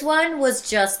 This one was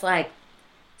just like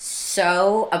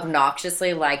so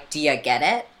obnoxiously like, do you get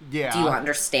it? Yeah. Do you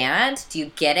understand? Do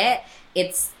you get it?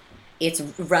 It's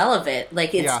relevant.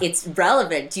 Like it's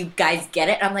relevant. Do you guys get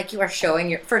it? I'm like, you're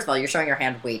showing your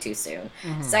hand way too soon.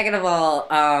 Mm-hmm. Second of all,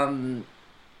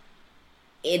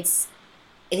 it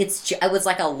was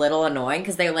like a little annoying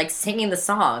because they were like singing the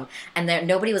song and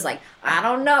nobody was like, I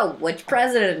don't know, which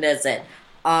president is it?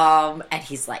 And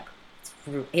he's like,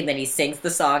 and then he sings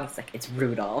the song. He's like, it's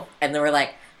Rudolph, and then we're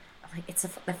like, it's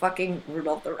the fucking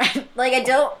Rudolph the Red. Like,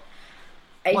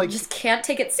 I just can't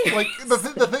take it seriously.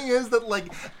 Like, the thing is that,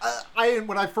 like,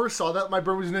 when I first saw that, my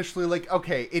brain was initially like,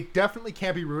 okay, it definitely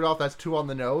can't be Rudolph, that's too on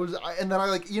the nose. And then I,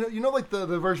 like, like,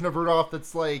 the version of Rudolph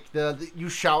that's, like, you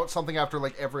shout something after,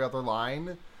 like, every other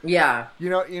line. Yeah. You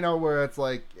know, where it's,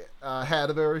 like, had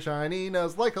a very shiny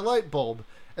nose like a light bulb.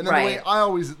 And then right.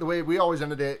 the way we always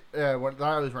ended it, what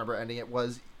I always remember ending it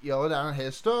was, yell down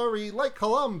history like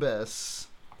Columbus.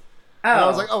 Oh. And I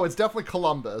was like, it's definitely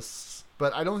Columbus.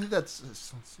 But I don't think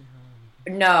that's...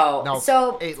 No.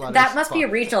 So that must be a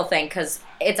regional thing, because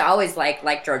it's always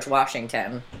like George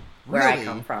Washington, where I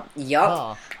come from.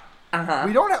 Yup. Uh-huh.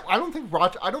 We don't have... I don't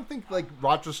think like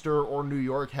Rochester or New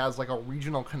York has like a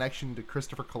regional connection to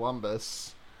Christopher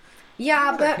Columbus.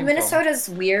 Yeah, but Minnesota's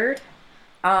weird.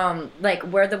 Like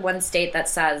we're the one state that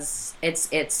says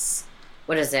it's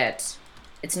what is it?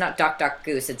 It's not Duck Duck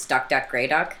Goose. It's Duck Duck Grey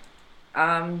Duck.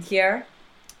 Here.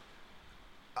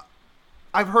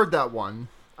 I've heard that one.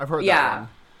 That one.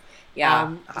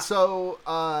 Yeah. So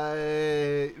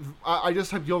I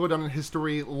just have You'll Go Down in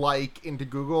History like into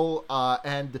Google,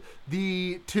 and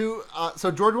the two.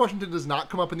 So George Washington does not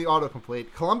come up in the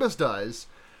autocomplete. Columbus does,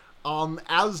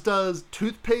 as does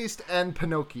Toothpaste and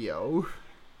Pinocchio.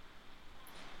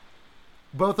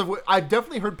 Both of which I've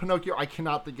definitely heard Pinocchio. I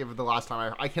cannot think of the last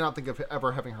time I cannot think of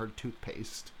ever having heard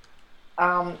Toothpaste.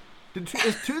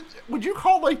 Would you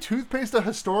call like Toothpaste a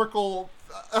historical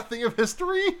a thing of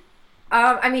history?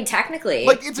 I mean, technically,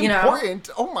 like it's important.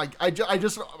 Oh my! I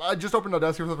just opened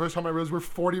Audacity for the first time. I realized we're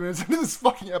 40 minutes into this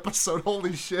fucking episode.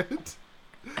 Holy shit!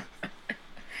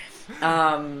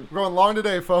 We're going long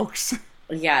today, folks.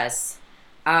 Yes.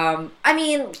 I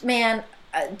mean, man,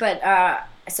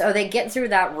 so they get through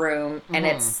that room, and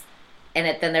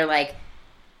then they're like,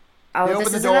 oh,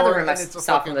 this is another room I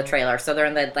saw from the trailer. So they're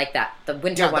in the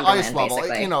winter wonderland, ice level.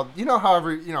 basically. You know how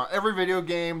every video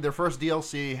game, their first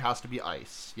DLC has to be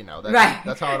ice.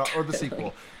 That's how it, or the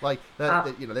sequel. Like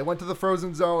that, they went to the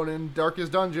frozen zone in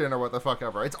Darkest Dungeon or what the fuck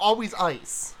ever. It's always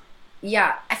ice.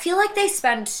 Yeah, I feel like they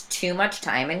spend too much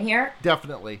time in here.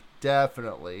 Definitely.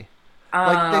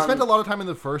 Like they spent a lot of time in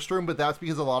the first room, but that's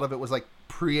because a lot of it was like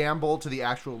preamble to the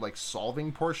actual like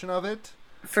solving portion of it.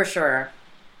 For sure.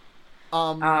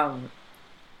 But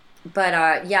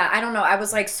yeah, I don't know. I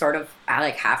was like sort of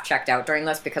like half checked out during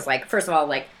this because like first of all,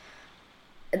 like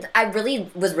I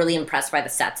was really impressed by the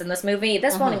sets in this movie.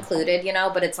 This one included,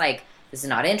 but it's like this is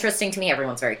not interesting to me.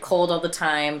 Everyone's very cold all the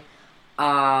time.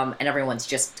 And everyone's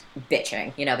just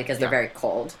bitching, because they're very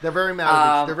cold. They're very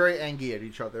mad. They're very angry at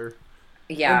each other.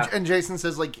 Yeah. And Jason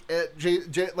says like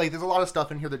like there's a lot of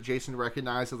stuff in here that Jason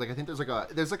recognizes. Like I think there's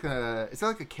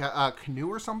a canoe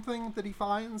or something that he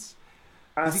finds.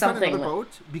 Does he something. find another boat?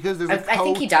 Because there's a coat. I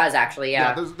think he does actually.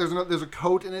 Yeah. There's a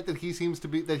coat in it that he seems to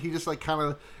be that he just like kind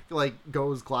of like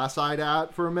goes glass-eyed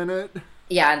at for a minute.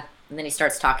 Yeah. And then he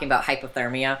starts talking about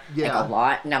hypothermia like a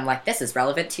lot, and I'm like, this is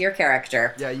relevant to your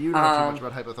character. Yeah, you know too much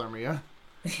about hypothermia.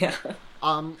 Yeah.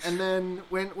 And then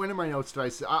when in my notes did I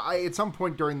say I at some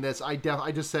point during this I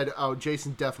just said, oh,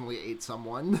 Jason definitely ate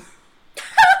someone.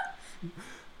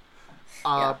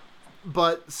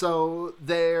 But so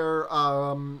they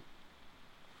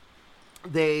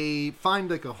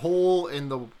find like a hole in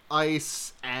the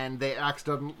ice, and they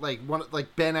accidentally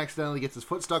Ben accidentally gets his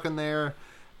foot stuck in there.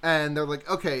 And they're like,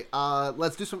 okay,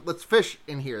 let's fish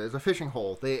in here. There's a fishing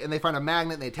hole. They find a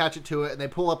magnet, and they attach it to it, and they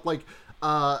pull up like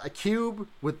a cube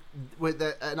with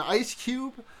an ice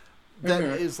cube that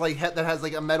is like that has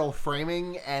like a metal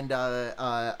framing, and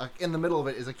in the middle of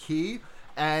it is a key.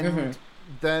 And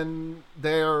then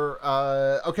they're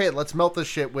okay, let's melt this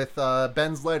shit with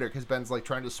Ben's lighter, because Ben's like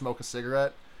trying to smoke a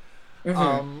cigarette.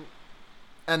 And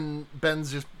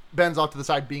Ben's off to the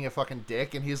side being a fucking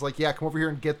dick, and he's like, yeah, come over here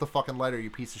and get the fucking lighter, you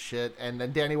piece of shit. And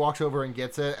then Danny walks over and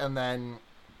gets it, and then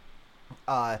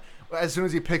as soon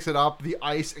as he picks it up, the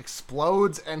ice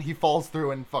explodes, and he falls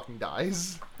through and fucking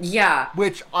dies. Yeah.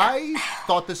 Which I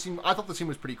thought the scene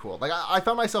was pretty cool. Like, I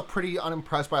found myself pretty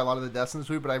unimpressed by a lot of the deaths in this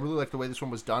movie, but I really like the way this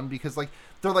one was done, because, like,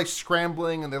 they're, like,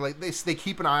 scrambling, and they're, like, they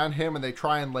keep an eye on him, and they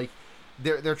try and, like,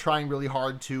 they're trying really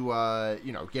hard to,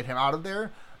 get him out of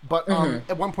there. But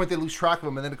at one point they lose track of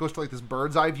him, and then it goes to like this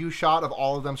bird's eye view shot of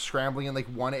all of them scrambling in like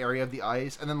one area of the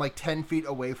ice, and then like 10 feet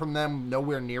away from them,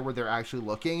 nowhere near where they're actually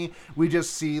looking, we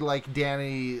just see like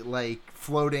Danny like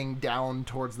floating down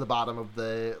towards the bottom of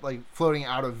floating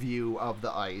out of view of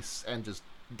the ice and just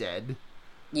dead.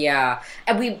 Yeah,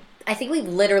 and I think we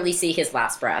literally see his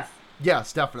last breath.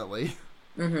 Yes, definitely.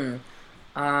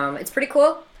 It's pretty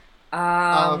cool.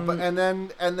 And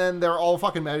then they're all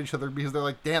fucking mad at each other because they're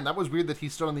like, damn, that was weird that he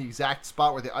stood on the exact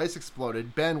spot where the ice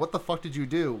exploded. Ben, what the fuck did you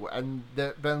do? And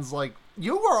Ben's like,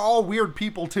 you are all weird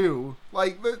people too.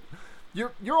 Like,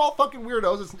 you're all fucking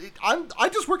weirdos. I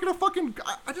just work at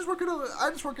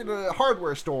a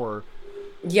hardware store.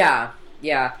 Yeah.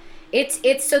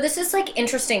 It's so this is like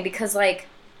interesting because like,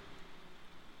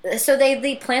 so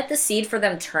they plant the seed for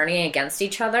them turning against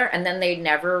each other, and then they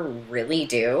never really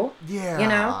do.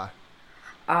 Yeah.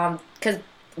 Because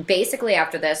basically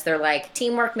after this, they're like,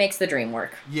 teamwork makes the dream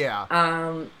work. Yeah.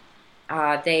 I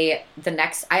think the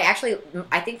next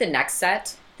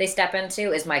set they step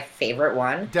into is my favorite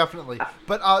one. Definitely.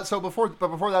 But before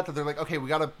that, they're like, okay, we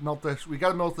gotta melt this.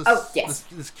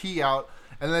 This key out.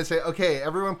 And then they say, okay,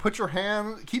 everyone,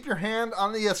 keep your hand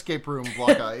on the escape room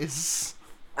block ice.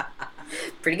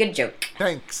 Pretty good joke.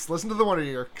 Thanks. Listen to the Wonder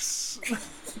Years.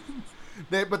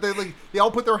 They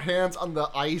all put their hands on the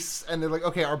ice, and they're like,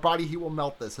 okay, our body heat will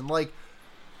melt this. And, like,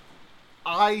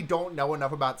 I don't know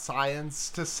enough about science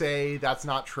to say that's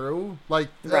not true. Like,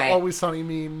 right. Always Sunny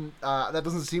meme, that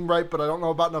doesn't seem right, but I don't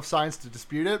know about enough science to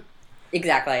dispute it.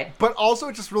 Exactly. But also,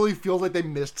 it just really feels like they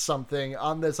missed something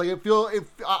on this. Like,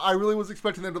 I really was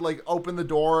expecting them to, like, open the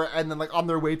door, and then, like, on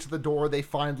their way to the door, they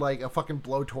find, like, a fucking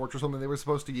blowtorch or something they were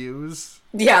supposed to use.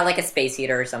 Yeah, like a space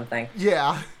heater or something.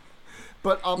 Yeah.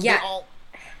 But,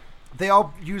 they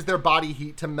all use their body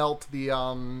heat to melt the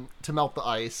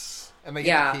ice, and they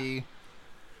get the key.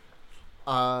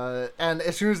 And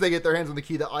as soon as they get their hands on the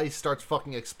key, the ice starts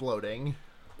fucking exploding.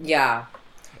 Yeah.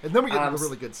 And then we get into a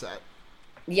really good set.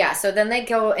 Yeah, so then they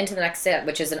go into the next set,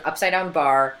 which is an upside-down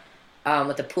bar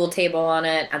with a pool table on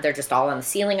it, and they're just all on the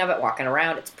ceiling of it, walking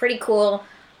around. It's pretty cool.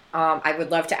 I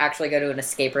would love to actually go to an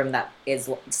escape room that is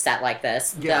set like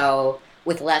this, though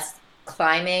with less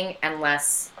climbing and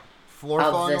less... Floor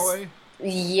falling away?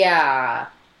 Yeah.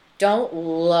 Don't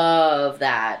love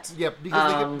that. Yep,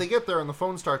 because they get there and the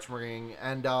phone starts ringing,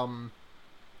 and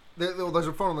there's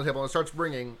a phone on the table and it starts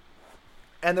ringing,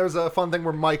 and there's a fun thing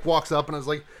where Mike walks up and is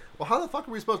like, well, how the fuck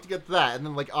are we supposed to get to that? And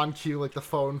then, like, on cue, like, the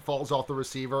phone falls off the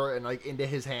receiver and, like, into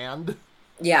his hand.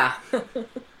 Yeah.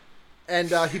 And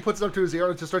he puts it up to his ear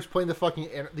and it just starts playing the fucking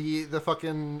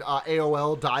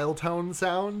AOL dial tone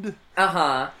sound.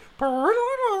 Uh-huh.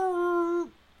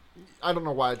 I don't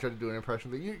know why I tried to do an impression,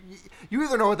 but you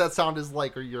either know what that sound is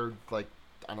like, or you're like,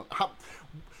 I don't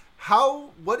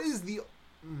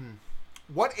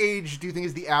what age do you think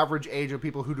is the average age of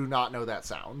people who do not know that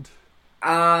sound?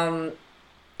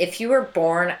 If you were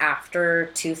born after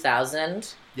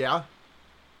 2000. Yeah.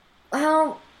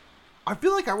 Well, I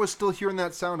feel like I was still hearing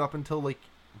that sound up until, like,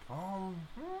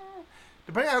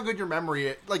 depending on how good your memory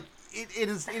is, like, it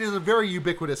is a very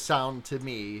ubiquitous sound to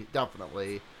me,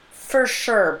 definitely. For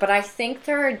sure, but I think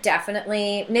there are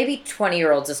definitely, maybe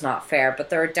 20-year-olds is not fair, but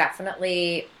there are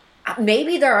definitely,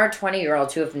 maybe there are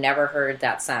 20-year-olds who have never heard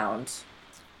that sound.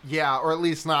 Yeah, or at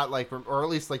least not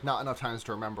not enough times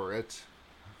to remember it.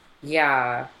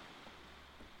 Yeah.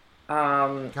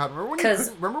 God,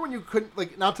 remember when you couldn't,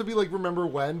 like, not to be like remember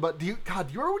when, but do you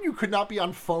remember when you could not be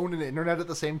on phone and internet at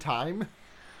the same time?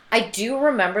 I do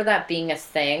remember that being a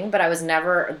thing, but it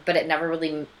never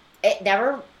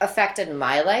affected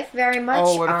my life very much.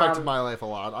 Oh, it affected my life a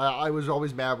lot. I was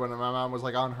always mad when my mom was,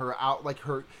 like, on her out, like,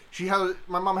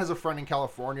 my mom has a friend in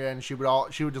California, and she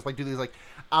would just, like, do these, like,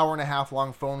 hour and a half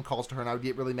long phone calls to her, and I would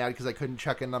get really mad because I couldn't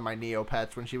check in on my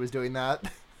Neopets when she was doing that.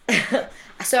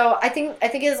 So I think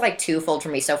it's, like, twofold for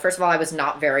me. So first of all, I was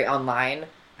not very online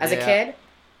as a kid.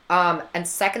 And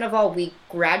second of all, we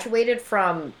graduated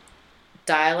from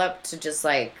dial-up to just,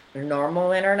 like,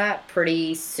 normal internet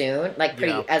pretty soon, like,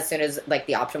 as soon as, like,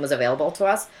 the option was available to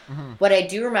us. Mm-hmm. What I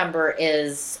do remember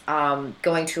is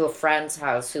going to a friend's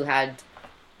house who had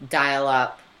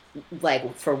dial-up,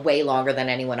 like, for way longer than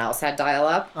anyone else had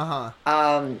dial-up.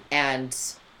 And,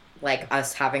 like,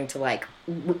 us having to, like,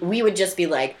 we would just be,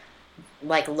 like,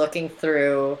 looking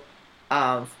through,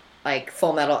 like,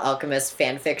 Full Metal Alchemist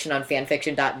fanfiction on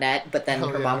fanfiction.net, but then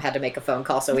her mom had to make a phone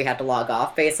call, so we had to log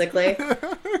off, basically.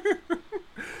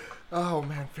 Oh,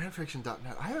 man,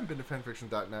 fanfiction.net. I haven't been to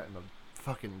fanfiction.net in a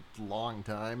fucking long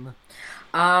time.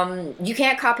 You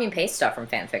can't copy and paste stuff from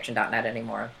fanfiction.net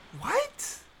anymore.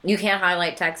 What? You can't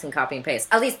highlight text and copy and paste.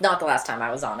 At least not the last time I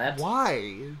was on it.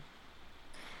 Why?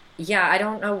 Yeah, I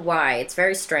don't know why. It's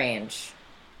very strange.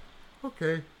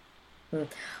 Okay. But...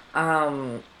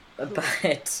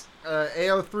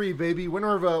 AO3, baby.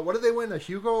 Winner of what did they win? A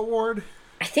Hugo Award?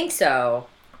 I think so.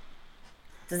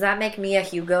 Does that make me a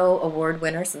Hugo Award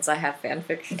winner since I have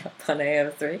fanfiction up on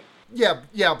AO3? Yeah,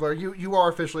 Blair. You are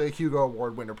officially a Hugo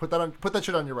Award winner. Put that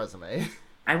shit on your resume.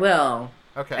 I will.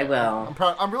 Okay. I will. I'm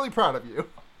proud. I'm really proud of you.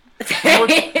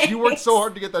 You worked so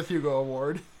hard to get that Hugo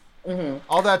Award. Mm-hmm.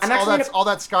 All that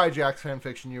Skyjacks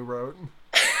fanfiction you wrote.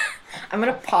 I'm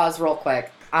gonna pause real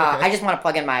quick. Okay. I just want to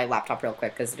plug in my laptop real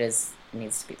quick because it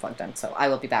needs to be plugged in. So I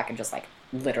will be back in just, like,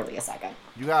 literally a second.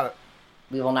 You got it.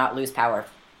 We will not lose power.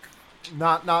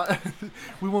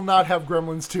 We will not have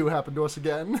Gremlins 2 happen to us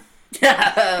again.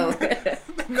 No.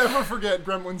 Never forget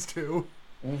Gremlins 2.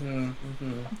 Mm-hmm.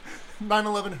 Mm-hmm.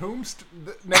 9/11 Hoomst.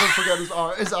 Never forget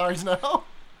is ours now.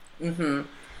 Mm-hmm.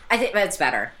 I think that's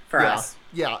better for us.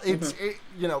 Yeah, it's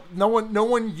no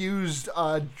one used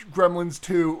Gremlins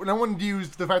 2. No one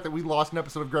used the fact that we lost an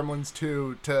episode of Gremlins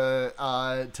 2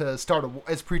 to start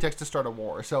as pretext to start a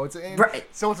war. So it's an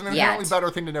inherently better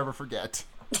thing to never forget.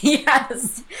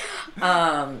 Yes.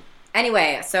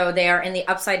 Anyway, so they are in the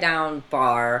upside down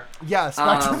bar. Yes,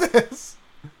 back to this.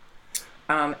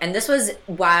 And this was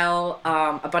while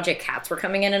a bunch of cats were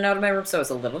coming in and out of my room, so I was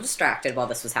a little distracted while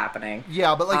this was happening.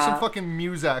 Yeah, but like some fucking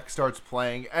music starts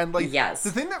playing, and like yes.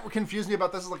 The thing that confused me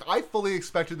about this is like I fully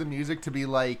expected the music to be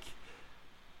like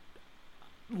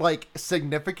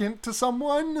significant to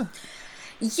someone.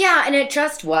 Yeah, and it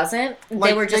just wasn't.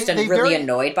 Like, they were just really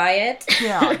annoyed by it.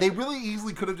 Yeah, they really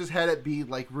easily could have just had it be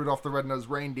like Rudolph the Red-Nosed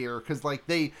Reindeer, because like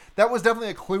that was definitely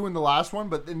a clue in the last one,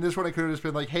 but in this one it could have just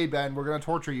been like, hey Ben, we're gonna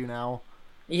torture you now.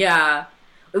 Yeah,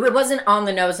 it wasn't on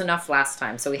the nose enough last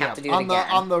time, so we have to do it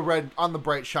again. On the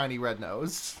bright shiny red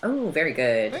nose. Oh, very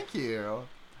good. Thank you.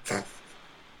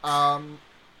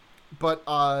 But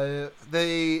the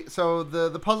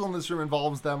puzzle in this room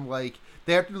involves them like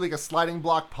they have to do like a sliding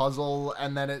block puzzle,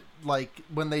 and then it like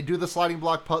when they do the sliding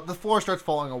block the floor starts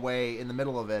falling away in the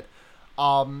middle of it.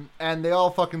 And they all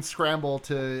fucking scramble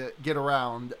to get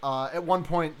around. At one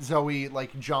point Zoe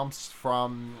like jumps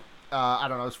from I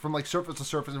don't know, it's from like surface to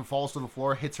surface and falls to the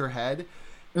floor, hits her head.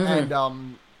 Mm-hmm.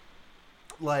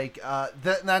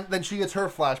 And then she gets her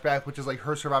flashback, which is like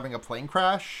her surviving a plane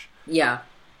crash. Yeah.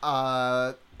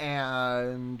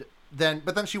 And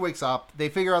then she wakes up. They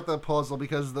figure out the puzzle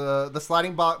because the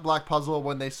sliding block puzzle,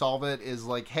 when they solve it, is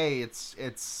like, hey,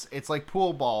 it's like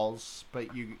pool balls, but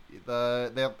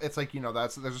it's like, you know,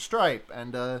 there's a stripe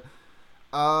and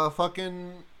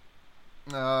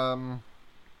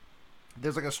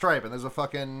there's like a stripe and there's a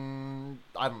fucking,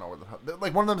 I don't know where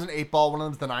like one of them's an 8 ball, one of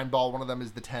them's the 9 ball, one of them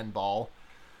is the 10 ball.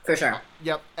 For sure.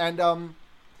 Yep. And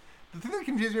the thing that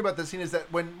confused me about this scene is that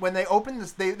when they open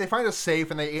this, they find a safe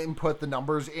and they input the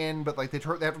numbers in, but like they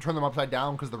have to turn them upside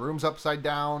down because the room's upside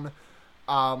down.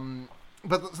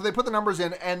 But so they put the numbers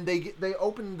in and they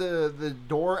open the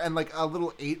door and like a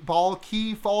little 8 ball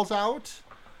key falls out.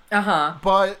 Uh-huh.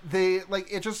 But they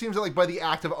like it just seems that like by the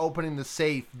act of opening the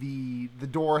safe, the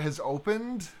door has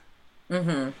opened.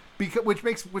 Mm-hmm. Which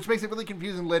makes it really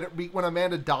confusing later when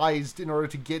Amanda dies in order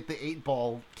to get the 8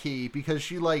 ball key, because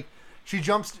she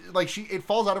jumps like it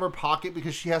falls out of her pocket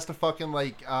because she has to fucking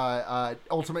like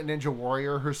Ultimate Ninja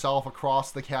Warrior herself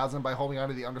across the chasm by holding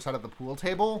onto the underside of the pool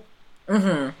table,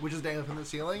 which is dangling from the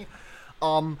ceiling.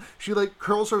 She like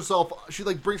curls herself. She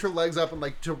like brings her legs up and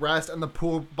like to rest, and the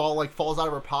pool ball like falls out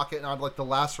of her pocket and onto like the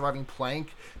last surviving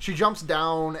plank. She jumps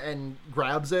down and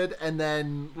grabs it, and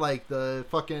then like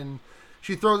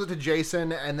she throws it to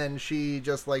Jason, and then she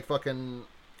just like fucking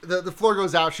the floor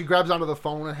goes out. She grabs onto the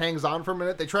phone and hangs on for a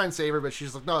minute. They try and save her, but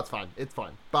she's like, no, it's fine,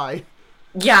 bye.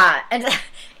 Yeah, and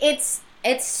it's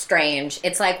strange.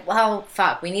 It's like, well,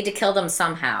 fuck, we need to kill them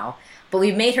somehow, but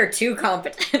we've made her too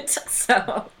competent,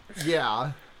 so.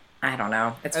 Yeah. I don't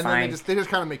know. It's and fine. And then they just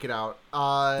kind of make it out.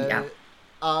 Yeah.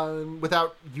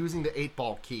 Without using the 8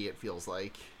 ball key, it feels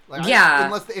like. Yeah.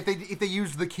 Unless if they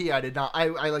used the key, I did not. I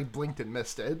like blinked and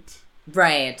missed it.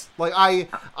 Right. Like I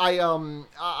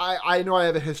know I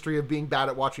have a history of being bad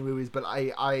at watching movies, but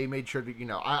I made sure to, you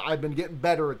know, I've been getting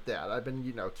better at that. I've been,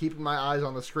 you know, keeping my eyes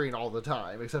on the screen all the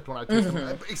time, except when I take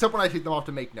them off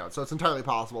to make notes. So it's entirely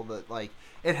possible that like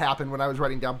it happened when I was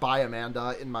writing down "Bye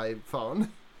Amanda" in my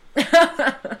phone.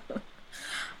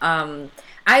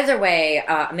 Either way,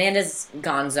 Amanda's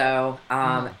gonzo,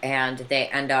 and they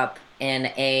end up in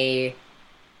a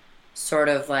sort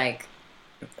of like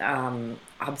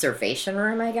observation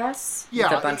room, I guess. Yeah,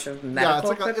 with a bunch of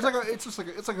medical. Yeah, it's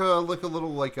like a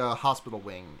little like a hospital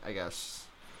wing, I guess.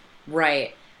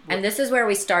 Right, and this is where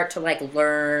we start to like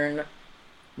learn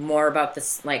more about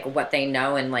this, like what they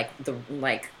know and like the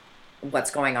like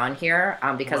what's going on here,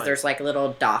 because there's like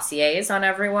little dossiers on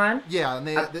everyone. Yeah, and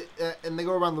they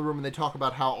go around the room and they talk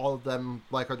about how all of them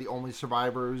like are the only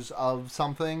survivors of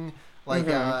something, like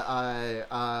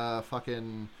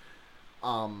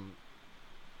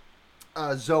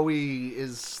Zoe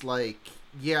is like,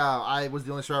 yeah, I was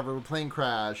the only survivor of a plane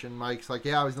crash, and Mike's like,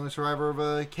 yeah, I was the only survivor of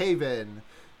a cave-in.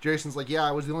 Jason's like, yeah,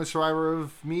 I was the only survivor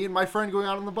of me and my friend going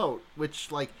out on the boat,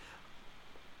 which like.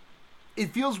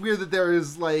 It feels weird that there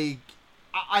is like,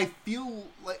 I feel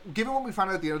like, given what we found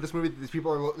out at the end of this movie, that these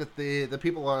people are that the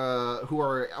people who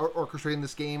are orchestrating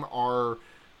this game are,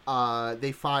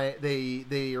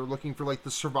 they are looking for like the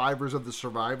survivors of the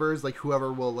survivors, like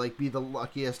whoever will like be the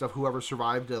luckiest of whoever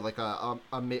survived like a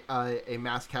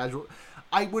mass casualty.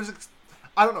 I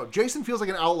don't know. Jason feels like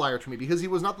an outlier to me because he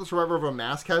was not the survivor of a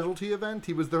mass casualty event.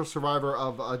 He was the survivor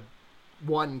of a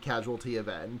one casualty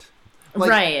event.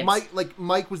 Right.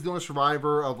 Mike was the only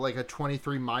survivor of like a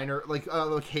 23 miner, like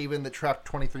a cave-in that trapped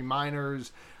 23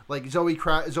 miners. Like Zoe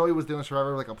was the only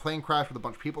survivor of like a plane crash with a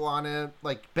bunch of people on it.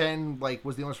 Like Ben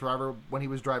was the only survivor when he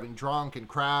was driving drunk and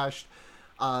crashed.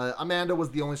 Amanda was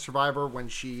the only survivor when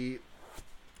she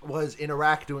was in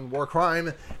Iraq doing war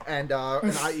crime, and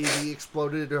an IED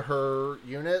exploded her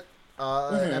unit.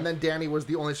 And then Danny was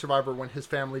the only survivor when his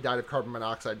family died of carbon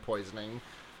monoxide poisoning.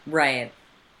 Right.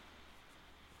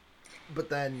 But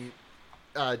then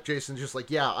Jason's just like,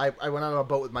 yeah, I went on a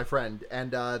boat with my friend,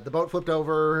 and the boat flipped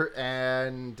over,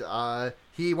 and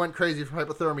he went crazy from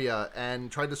hypothermia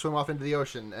and tried to swim off into the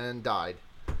ocean and died.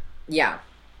 Yeah.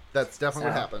 That's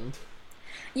definitely what happened.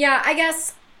 Yeah, I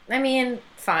guess, I mean,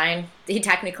 fine. He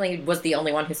technically was the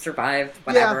only one who survived,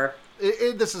 whatever.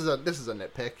 Yeah, this is a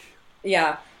nitpick.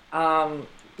 Yeah.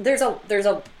 There's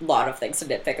a lot of things to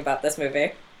nitpick about this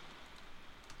movie.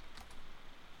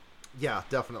 Yeah,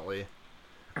 definitely.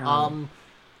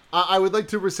 I would like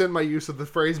to rescind my use of the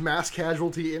phrase mass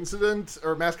casualty incident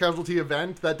or mass casualty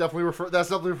event. That definitely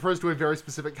refers to a very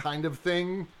specific kind of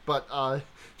thing, but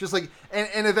just like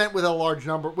an event with a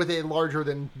larger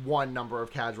than one number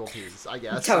of casualties, I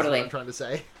guess. Totally. Is what I'm trying to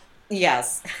say.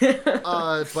 Yes.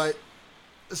 But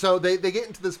so they get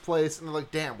into this place and they're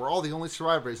like, damn, we're all the only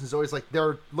survivors. And Zoe's like,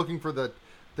 they're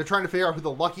trying to figure out who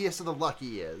the luckiest of the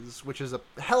lucky is, which is a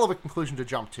hell of a conclusion to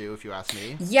jump to, if you ask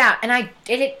me. Yeah, and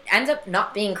it ends up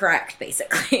not being correct,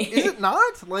 basically. Is it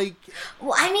not? Like,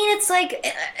 well, I mean,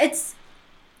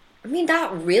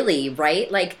 not really,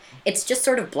 right? Like, it's just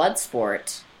sort of blood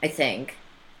sport, I think.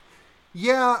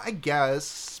 Yeah, I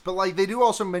guess. But, like, they do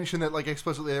also mention that, like,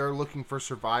 explicitly they're looking for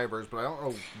survivors, but I don't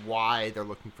know why they're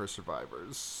looking for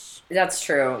survivors. That's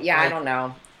true. Yeah, like, I don't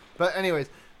know. But anyways,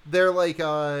 they're like,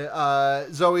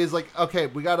 Zoe is like, okay,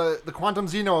 we got the quantum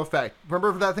Zeno effect.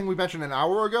 Remember that thing we mentioned an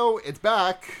hour ago? It's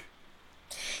back.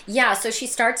 Yeah, so she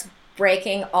starts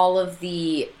breaking all of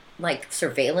the, like,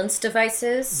 surveillance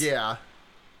devices. Yeah.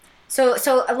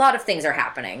 So a lot of things are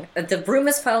happening. The room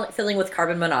is filling with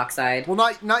carbon monoxide.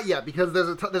 Well, not yet, because there's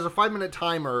a 5-minute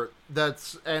timer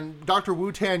and Dr.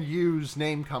 Wu-Tan Yu's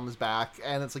name comes back,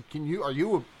 and it's like, are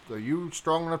you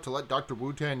strong enough to let Dr.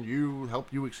 Wu-Tan Yu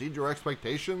help you exceed your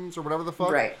expectations or whatever the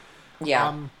fuck? Right.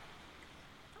 Yeah.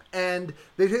 And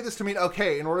they take this to mean,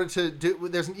 okay, in order to do,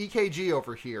 there's an EKG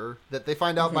over here that they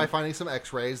find out by finding some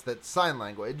X-rays that's sign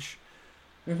language.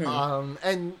 Mm-hmm.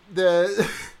 And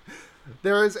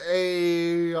there is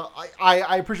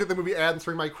I appreciate the movie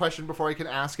answering my question before I can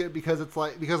ask it, because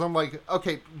I'm like,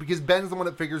 okay, because Ben's the one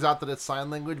that figures out that it's sign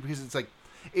language, because it's like,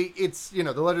 it's,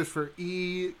 the letters for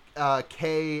E,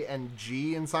 K, and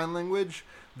G in sign language,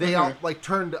 they all, like,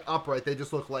 turned upright. They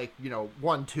just look like,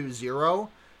 1, 2, 0.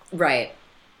 Right.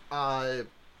 But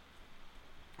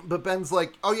Ben's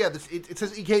like, oh yeah, it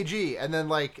says EKG, and then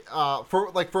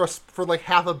for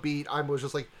half a beat, I was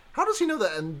just like, how does he know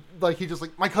that? And like, he just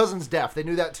like, my cousin's deaf. They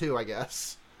knew that too, I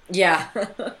guess. Yeah.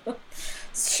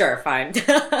 Sure, fine.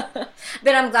 But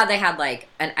I'm glad they had like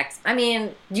an I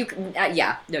mean, you can,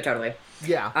 yeah, no, totally.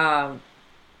 Yeah. I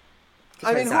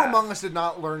mean, who among us did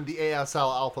not learn the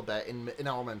ASL alphabet in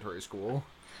elementary school?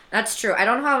 That's true. I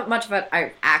don't know how much of it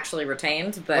I actually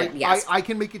retained, but like, yes, I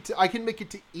can make it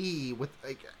to E with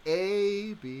like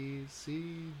A, B,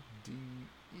 C, D,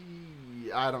 E.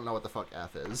 I don't know what the fuck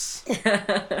F is.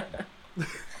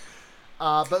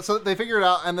 But so they figure it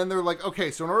out, and then they're like,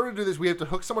 okay, so in order to do this, we have to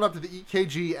hook someone up to the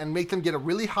EKG and make them get a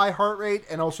really high heart rate,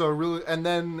 and also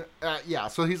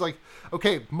so he's like,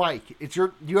 okay, Mike,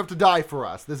 you have to die for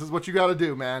us. This is what you got to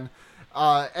do, man.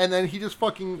 And then he just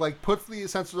fucking like puts the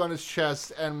sensors on his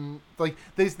chest, and like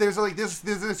there's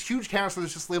this huge canister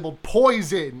that's just labeled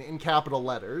poison in capital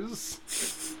letters.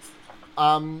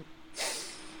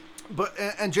 But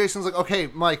and Jason's like, okay,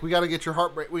 Mike, we gotta get your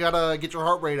heart rate. We gotta get your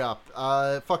heart rate up.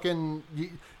 Fucking,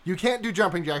 you can't do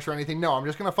jumping jacks or anything. No, I'm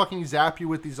just gonna fucking zap you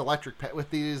with these what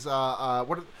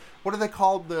are they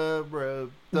called? The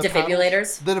defibrillators.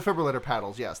 Paddles? The defibrillator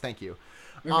paddles. Yes, thank you.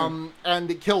 Mm-hmm.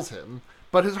 And it kills him,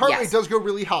 but his heart rate does go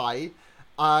really high.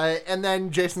 And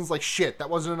then Jason's like, shit, that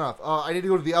wasn't enough. I need to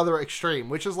go to the other extreme,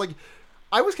 which is like,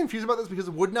 I was confused about this because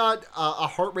would not a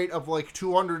heart rate of like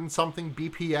 200 and something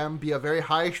BPM be a very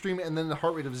high extreme, and then the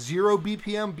heart rate of 0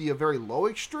 BPM be a very low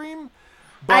extreme?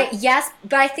 Yes,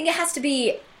 but I think it has to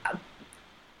be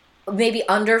maybe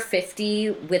under 50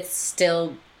 with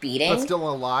still beating. But still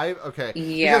alive? Okay.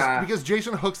 Yeah. Because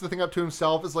Jason hooks the thing up to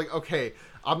himself. Is like, okay,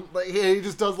 he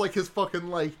just does like his fucking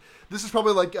like, this is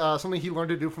probably like something he learned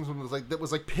to do from someone that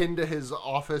was like pinned to his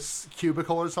office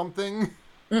cubicle or something.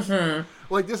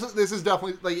 Mm-hmm. Like this is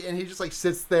definitely like, and he just like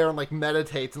sits there and like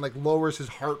meditates and like lowers his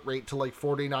heart rate to like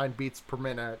 49 beats per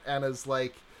minute, and is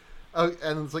like,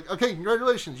 and it's like, okay,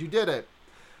 congratulations, you did it.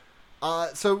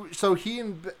 So he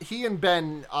and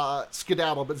Ben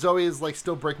skedaddle, but Zoe is like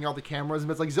still breaking all the cameras,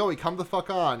 and it's like, Zoe, come the fuck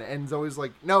on, and Zoe's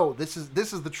like, no, this is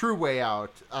the true way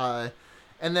out. And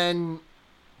then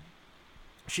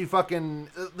she fucking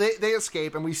they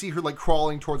escape, and we see her like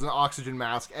crawling towards an oxygen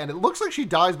mask, and it looks like she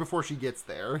dies before she gets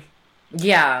there.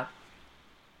 Yeah.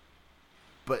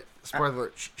 But spoiler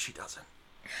alert, she doesn't.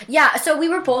 Yeah, so we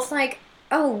were both like,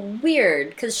 oh, weird,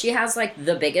 because she has like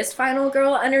the biggest final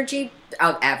girl energy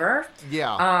of ever.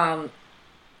 Yeah.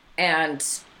 And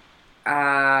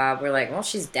we're like, well,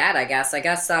 she's dead, I guess.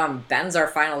 Ben's our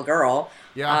final girl.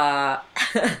 Yeah.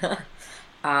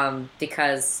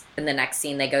 Because in the next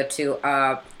scene they go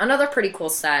to another pretty cool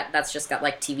set that's just got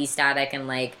like TV static and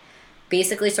like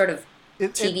basically sort of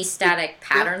TV static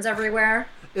patterns everywhere.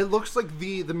 It looks like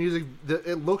the music.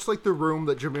 It looks like the room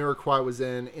that Jamiroquai was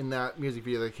in that music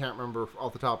video that I can't remember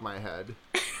off the top of my head.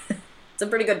 It's a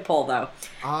pretty good pull, though.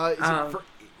 It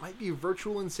might be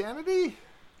Virtual Insanity?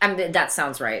 That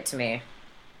sounds right to me.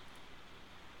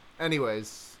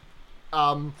 Anyways.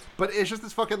 But it's just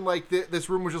this fucking, like, this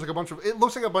room was just like a bunch of... It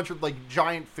looks like a bunch of, like,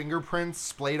 giant fingerprints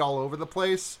splayed all over the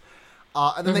place.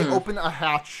 And then they open a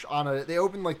hatch They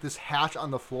open, like, this hatch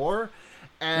on the floor.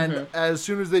 And as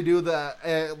soon as they do that,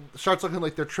 it starts looking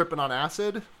like they're tripping on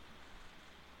acid.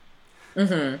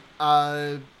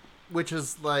 Which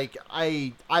is like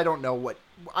I don't know what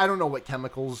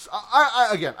chemicals.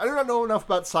 I do not know enough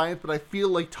about science, but I feel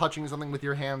like touching something with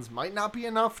your hands might not be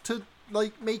enough to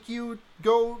like make you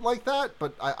go like that.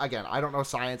 But I don't know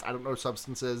science. I don't know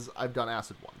substances. I've done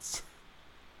acid once.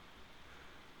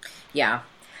 Yeah.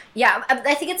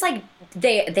 I think it's like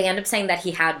they end up saying that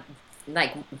he had.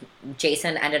 Like,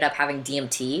 Jason ended up having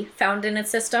DMT found in its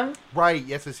system. Right,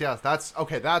 yes. That's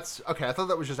okay, I thought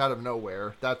that was just out of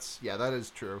nowhere. That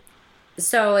is true.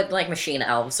 So, like, machine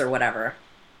elves or whatever.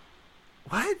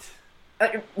 What?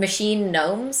 Machine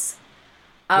gnomes?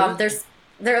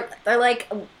 They're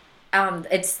like,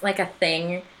 it's like a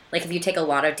thing, like, if you take a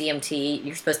lot of DMT,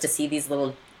 you're supposed to see these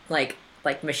little, like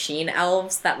machine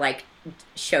elves that, like,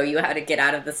 show you how to get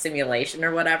out of the simulation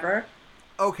or whatever.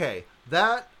 Okay.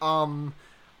 That,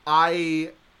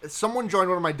 someone joined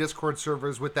one of my Discord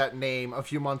servers with that name a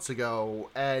few months ago,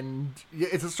 and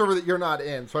it's a server that you're not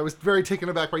in, so I was very taken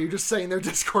aback by you just saying their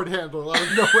Discord handle out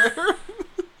of nowhere.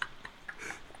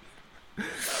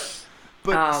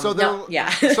 But, so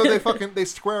they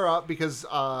square up because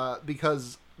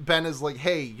Ben is like,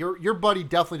 hey, your buddy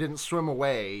definitely didn't swim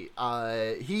away.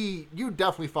 You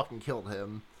definitely fucking killed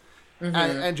him.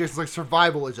 And Jason's like,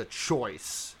 survival is a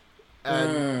choice.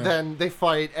 And then they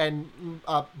fight, and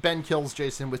Ben kills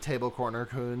Jason with Table Corner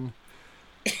Kun.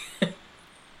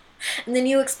 And then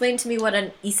you explained to me what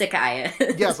an isekai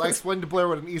is. Yes, I explained to Blair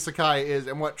what an isekai is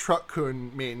and what Truck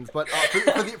Kun means. But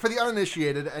for the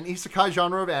uninitiated, an isekai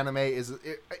genre of anime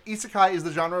isekai is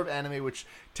the genre of anime which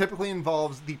typically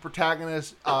involves the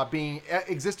protagonist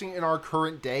existing in our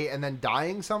current day and then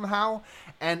dying somehow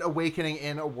and awakening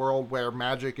in a world where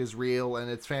magic is real and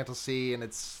it's fantasy and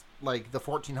it's like the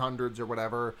 1400s or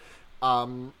whatever,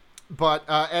 and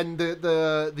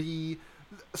the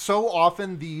so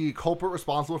often the culprit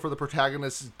responsible for the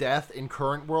protagonist's death in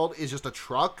current world is just a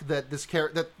truck that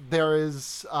there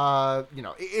is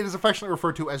it is affectionately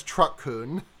referred to as Truck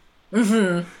Kun.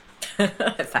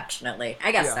 Affectionately,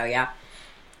 I guess so. Yeah,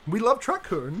 we love Truck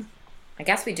Kun. I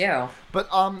guess we do. But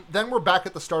then we're back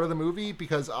at the start of the movie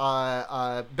because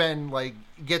Ben like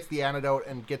gets the antidote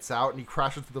and gets out and he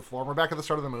crashes to the floor. And we're back at the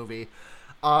start of the movie,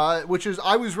 which is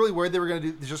I was really worried they were going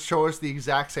to just show us the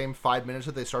exact same 5 minutes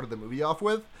that they started the movie off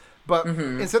with, but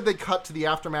instead they cut to the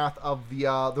aftermath of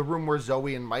the room where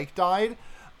Zoe and Mike died,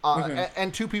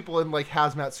 and two people in like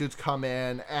hazmat suits come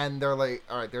in and they're like,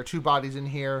 all right, there are two bodies in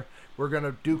here. We're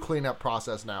gonna do cleanup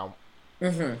process now.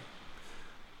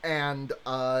 And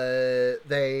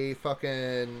they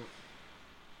fucking...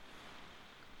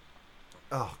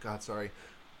 Oh, God, sorry.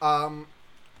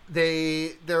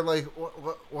 They're like,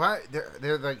 what?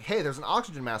 They're like, hey, there's an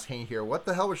oxygen mask hanging here. What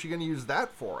the hell is she going to use that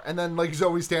for? And then, like,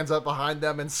 Zoe stands up behind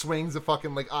them and swings a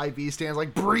fucking, like, IV stands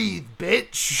like, breathe,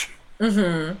 bitch!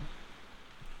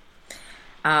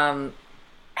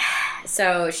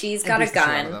 So she's got a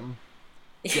gun.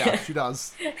 Yeah, she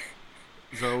does.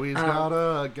 Zoe's got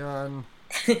a gun.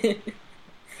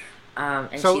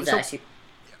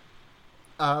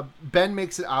 Ben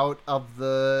makes it out of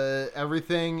the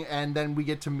everything, and then we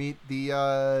get to meet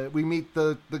the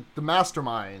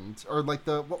mastermind, or like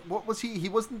what was he?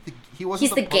 He's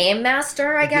the game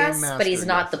master, I guess, but he's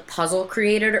not the puzzle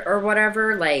creator or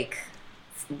whatever. Like,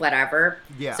 whatever.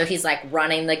 Yeah. So he's like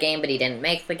running the game, but he didn't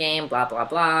make the game. Blah blah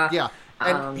blah. Yeah.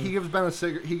 And he gives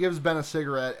Ben a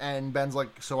cigarette, and Ben's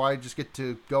like, so I just get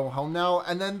to go home now?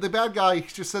 And then the bad guy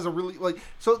just says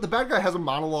so the bad guy has a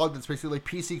monologue that's basically like,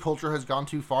 PC culture has gone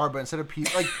too far, but instead of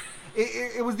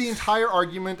It was the entire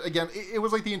argument again. It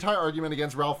was like the entire argument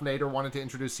against Ralph Nader wanting to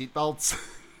introduce seatbelts.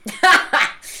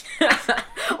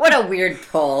 What a weird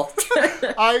pull.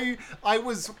 I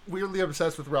was weirdly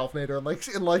obsessed with Ralph Nader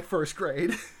in first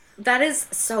grade. That is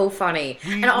so funny,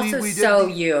 and also so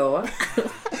you.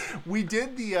 We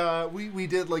did we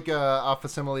did like a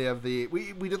facsimile of the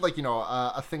we did like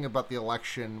a thing about the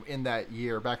election in that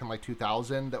year back in like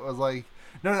 2000 that was like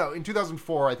no in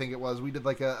 2004 I think it was. We did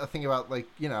like a thing about like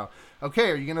okay,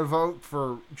 are you gonna vote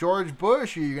for George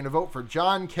Bush or are you gonna vote for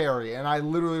John Kerry? And I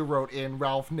literally wrote in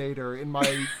Ralph Nader in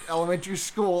my elementary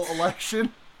school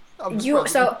election.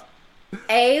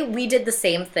 A, we did the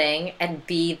same thing, and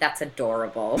B, that's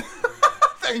adorable.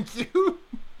 Thank you.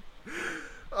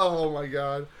 Oh my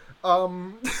god.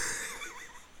 And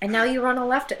now you run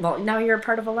now you're a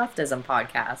part of a leftism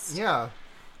podcast. Yeah.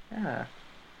 Yeah.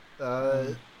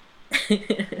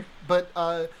 But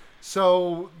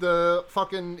so the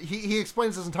fucking he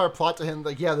explains this entire plot to him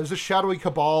like, yeah, there's a shadowy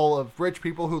cabal of rich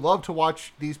people who love to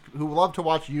watch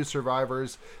youth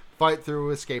survivors fight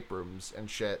through escape rooms and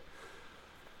shit.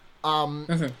 And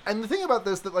the thing about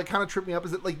this that like kind of tripped me up is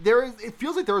that like it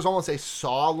feels like there was almost a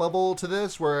Saw level to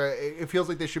this where it feels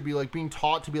like they should be like being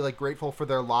taught to be like grateful for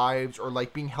their lives or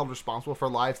like being held responsible for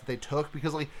lives that they took,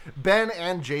 because like Ben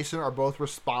and Jason are both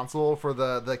responsible for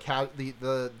the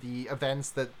events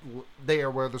that they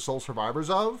were the sole survivors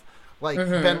of. Like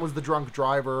Ben was the drunk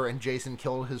driver and Jason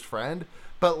killed his friend,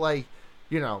 but like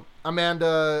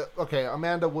Amanda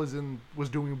was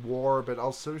doing war, but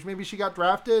also maybe she got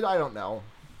drafted, I don't know.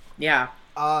 Yeah.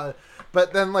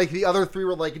 But then, like, the other three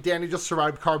were, like, Danny just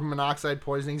survived carbon monoxide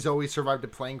poisoning, Zoe survived a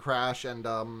plane crash, and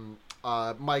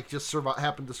Mike just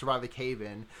happened to survive a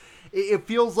cave-in. It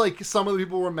feels like some of the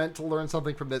people were meant to learn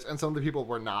something from this, and some of the people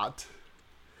were not.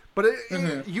 But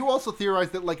you also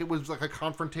theorized that, like, it was, like, a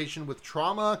confrontation with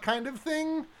trauma kind of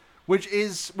thing, which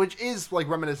is like,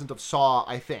 reminiscent of Saw,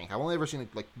 I think. I've only ever seen,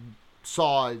 like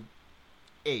Saw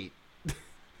 8.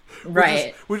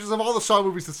 Right. Which is of all the Saw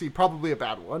movies to see, probably a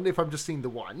bad one, if I'm just seeing the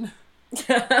one.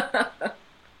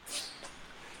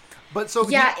 But so...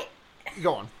 Yeah.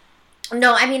 Go on.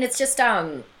 No, I mean, it's just,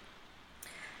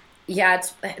 yeah,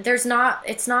 it's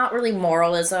not really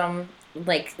moralism.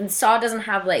 Like, Saw doesn't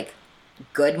have, like,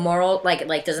 good moral,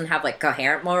 like, doesn't have, like,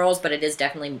 coherent morals, but it is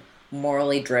definitely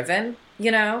morally driven,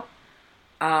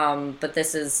 But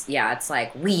this is, yeah, it's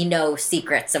like, we know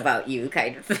secrets about you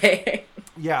kind of thing.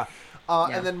 Yeah.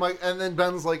 And then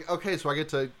Ben's like, okay, so I get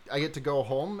to go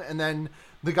home, and then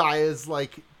the guy is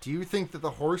like, do you think that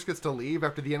the horse gets to leave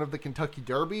after the end of the Kentucky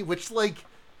Derby? Which like,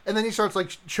 and then he starts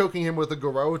like choking him with a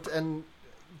garrote, and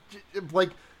like,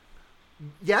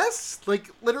 yes, like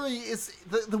literally, it's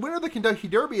the winner of the Kentucky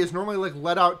Derby is normally like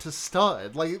let out to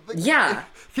stud, like yeah.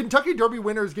 Kentucky Derby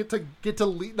winners get to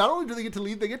leave. Not only do they get to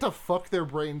leave, they get to fuck their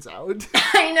brains out.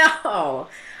 I know.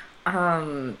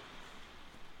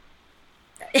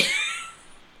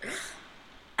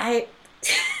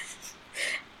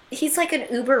 He's like an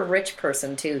uber rich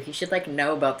person too. He should like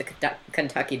know about the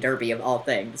Kentucky Derby of all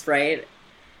things, right?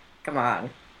 Come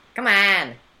on.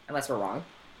 Unless we're wrong.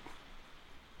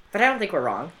 But I don't think we're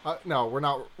wrong. No, we're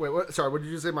not. Wait, what? Sorry, what did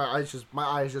you say? My eyes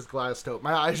just glazed over.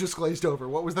 My eyes just glazed over.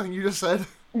 What was the thing you just said?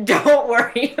 Don't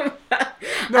worry.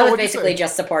 No, I was basically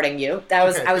just supporting you. I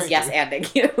was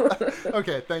yes-anding you.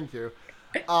 Okay, thank you.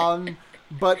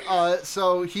 But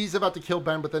so he's about to kill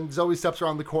Ben, but then Zoe steps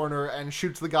around the corner and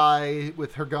shoots the guy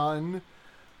with her gun.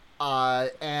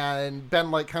 And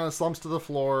Ben like kind of slumps to the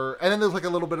floor, and then there's like a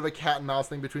little bit of a cat and mouse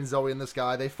thing between Zoe and this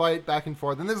guy. They fight back and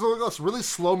forth, and there's like this really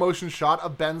slow motion shot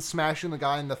of Ben smashing the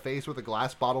guy in the face with a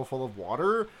glass bottle full of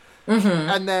water.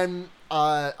 And then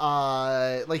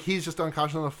like he's just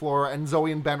unconscious on the floor, and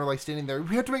Zoe and Ben are like standing there.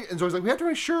 And Zoe's like, we have to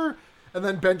make sure. And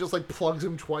then Ben just like plugs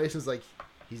him twice and is like,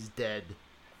 he's dead.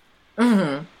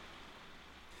 And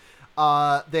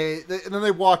then they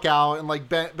walk out, and like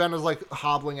Ben is like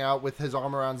hobbling out with his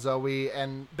arm around Zoe,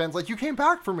 and Ben's like, you came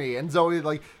back for me. And Zoe,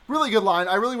 like, really good line.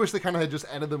 I really wish they kind of had just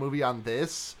ended the movie on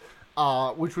this,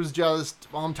 which was just,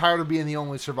 well, I'm tired of being the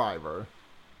only survivor.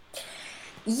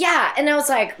 Yeah, and I was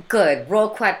like, good, roll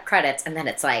credits. And then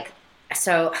it's like,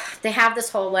 so they have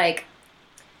this whole like,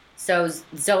 so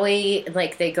Zoe,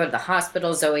 like, they go to the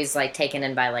hospital. Zoe's, like, taken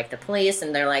in by, like, the police.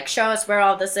 And they're like, show us where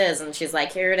all this is. And she's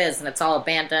like, here it is. And it's all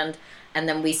abandoned. And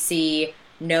then we see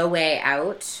No Way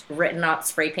Out written out,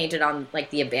 spray painted on, like,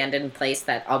 the abandoned place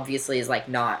that obviously is, like,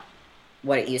 not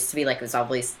what it used to be. Like, it was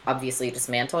obviously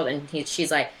dismantled. And she's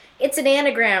like, it's an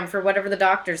anagram for whatever the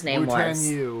doctor's name was.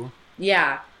 Wu-Tan Yu.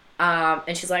 Yeah.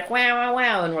 And she's like, wow, wow,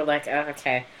 wow. And we're like, oh,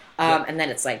 okay. And then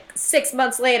it's like 6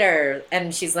 months later,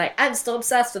 and she's like, I'm still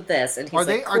obsessed with this. And he's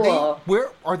like, cool.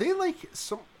 Are they like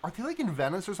in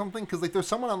Venice or something? Because like there's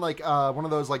someone on like one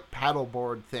of those like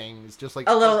paddleboard things, just like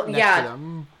a little, next yeah. to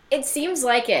them. It seems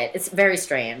like it. It's very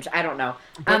strange. I don't know.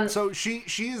 But so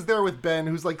she's there with Ben,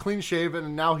 who's like clean shaven,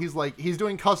 and now he's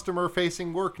doing customer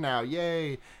facing work now.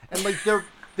 Yay! And like they're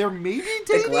maybe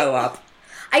dating. The glow up.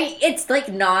 It's like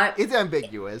not. It's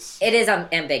ambiguous. It is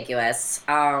ambiguous,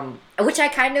 which I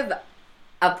kind of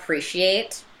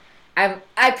appreciate. I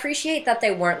appreciate that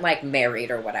they weren't like married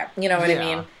or whatever. You know what I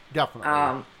mean?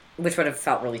 Definitely. Which would have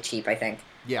felt really cheap, I think.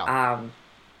 Yeah.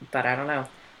 But I don't know.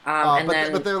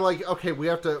 But they're like, okay, we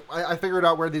have to. I figured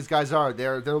out where these guys are.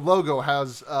 Their logo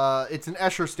has it's an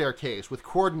Escher staircase with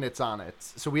coordinates on it.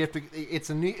 So we have to. It's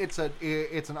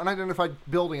an unidentified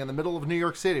building in the middle of New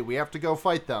York City. We have to go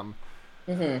fight them.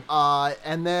 Mm-hmm.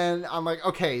 And then I'm like,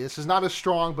 okay, this is not as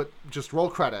strong, but just roll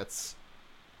credits.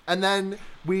 And then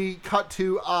we cut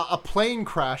to a plane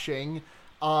crashing,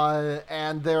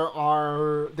 and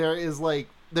there is like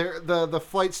the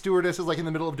flight stewardess is like in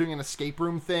the middle of doing an escape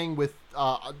room thing with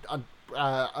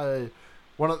one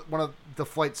of the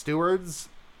flight stewards.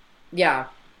 Yeah.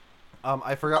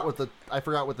 I forgot what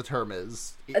the term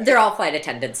is. They're all flight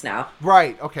attendants now.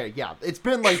 Right. Okay. Yeah. It's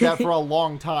been like that for a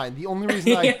long time. The only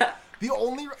reason I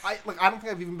don't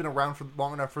think I've even been around for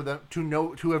long enough for them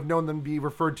to have known them be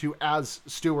referred to as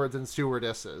stewards and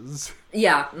stewardesses.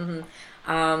 Yeah.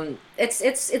 Mm-hmm.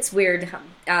 It's weird.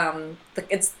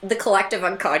 It's the collective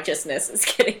unconsciousness is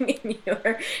getting in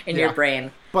your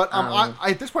brain. But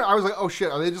at this point I was like, oh shit,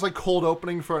 are they just like cold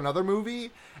opening for another movie?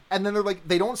 And then they're like,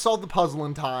 they don't solve the puzzle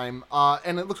in time,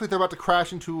 and it looks like they're about to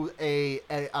crash into a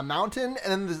mountain,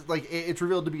 and then it's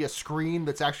revealed to be a screen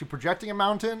that's actually projecting a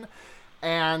mountain.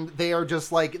 And they are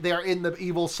just like, they are in the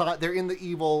evil side. They're in the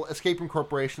evil escape room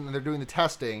corporation, and they're doing the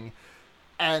testing.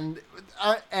 And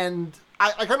I kind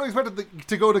of expected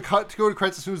to go to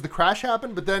credits as soon as the crash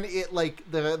happened, but then it like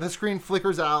the screen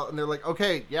flickers out, and they're like,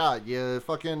 okay, yeah, you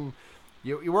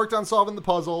worked on solving the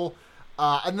puzzle,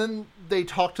 and then they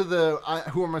talk to the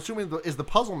who I'm assuming is the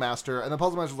puzzle master, and the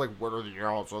puzzle master's like, what are the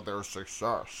odds of their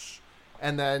success?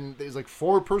 And then there's like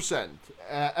 4%,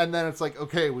 and then it's like,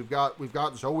 okay, we've got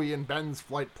Zoe and Ben's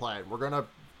flight plan. We're gonna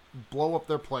blow up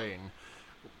their plane.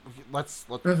 Let's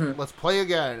play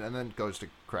again, and then goes to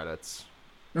credits.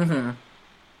 Mm-hmm.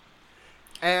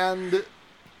 And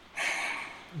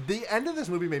the end of this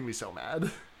movie made me so mad.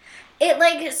 It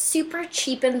like super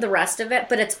cheapened the rest of it,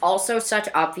 but it's also such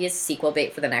obvious sequel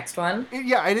bait for the next one.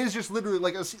 It is just literally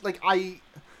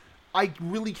I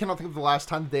really cannot think of the last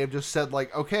time they have just said,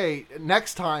 like, okay,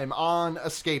 next time on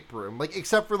Escape Room. Like,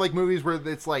 except for, like, movies where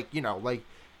it's, like, you know, like,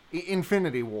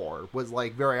 Infinity War was,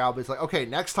 like, very obvious. Like, okay,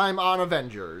 next time on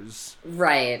Avengers.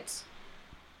 Right.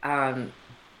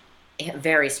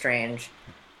 Very strange.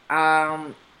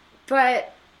 But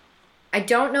I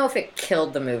don't know if it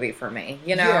killed the movie for me,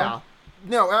 you know? Yeah.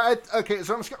 No, okay,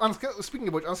 so speaking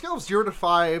of which, on a scale of 0 to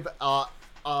 5,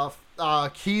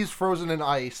 keys frozen in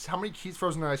ice. How many keys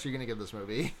frozen in ice are you going to give this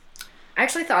movie? I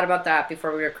actually thought about that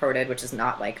before we recorded, which is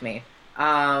not like me.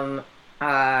 I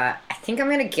think I'm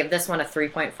going to give this one a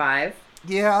 3.5.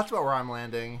 Yeah, that's about where I'm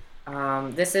landing.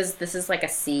 This is like a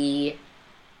C.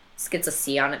 This gets a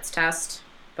C on its test,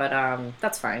 but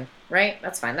that's fine, right?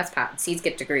 That's fine. That's pat. C's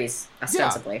get degrees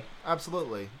ostensibly. Yeah,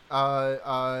 absolutely.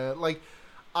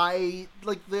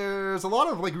 There's a lot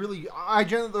of like really,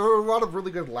 there are a lot of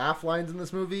really good laugh lines in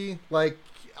this movie. Like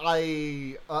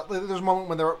there's a moment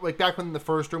when they're like back in the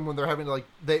first room when they're having to like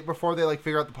before they like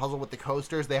figure out the puzzle with the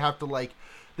coasters, they have to like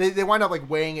they wind up like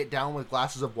weighing it down with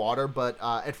glasses of water, but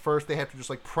at first they have to just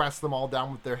like press them all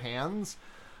down with their hands.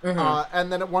 Mm-hmm.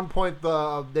 And then at one point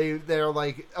they're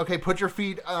like, okay, put your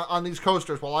feet on these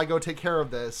coasters while I go take care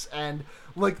of this. And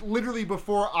like literally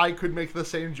before I could make the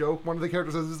same joke, one of the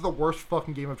characters says, "This is the worst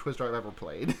fucking game of Twister I've ever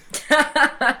played."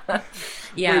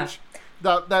 Yeah. Which,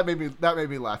 that made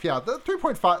me laugh. Yeah, the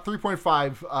 3.5.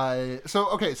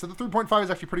 So the 3.5 is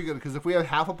actually pretty good because if we have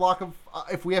half a block of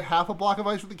ice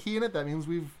with the key in it, that means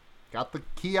we've got the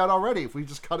key out already. If we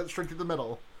just cut it straight through the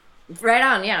middle. Right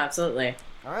on. Yeah, absolutely.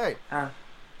 All right.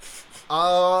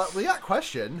 We got a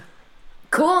question.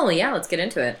 Cool, yeah, let's get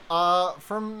into it.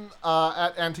 From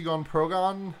at Antigone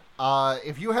Progon,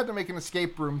 if you had to make an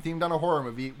escape room themed on a horror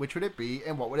movie, which would it be,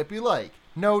 and what would it be like?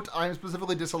 Note, I'm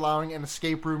specifically disallowing an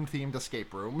escape room themed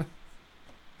escape room.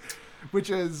 Which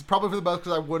is probably for the best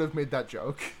because I would have made that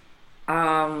joke.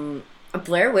 A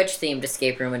Blair Witch themed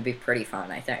escape room would be pretty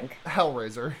fun, I think.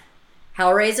 Hellraiser.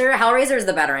 Hellraiser is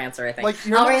the better answer, I think. Like,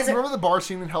 remember the bar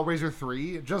scene in Hellraiser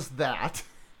 3? Just that.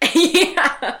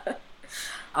 Yeah.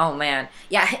 Oh man,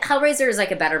 yeah. Hellraiser is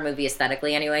like a better movie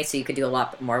aesthetically anyway, so you could do a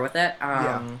lot more with it.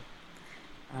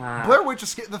 Blair Witch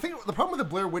Escape. The problem with the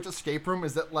Blair Witch Escape Room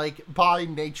is that, like, by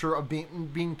nature of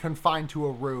being confined to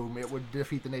a room, it would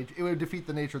defeat the nature. It would defeat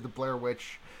the nature of the Blair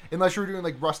Witch, unless you were doing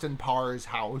like Rustin Parr's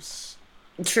house.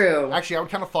 True. Actually, I would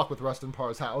kind of fuck with Rustin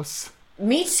Parr's house.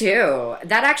 Me too.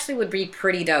 That actually would be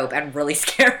pretty dope and really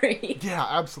scary. Yeah,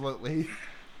 absolutely.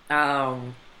 Yeah,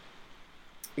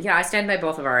 I stand by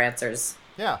both of our answers.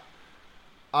 Yeah.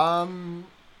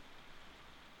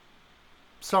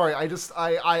 Sorry, I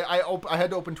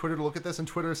had to open Twitter to look at this, and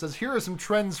Twitter says, here are some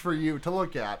trends for you to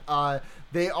look at.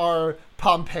 They are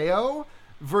Pompeo,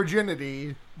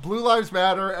 virginity, Blue Lives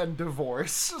Matter, and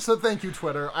divorce. So thank you,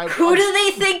 Twitter. Who do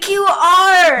they think you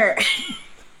are?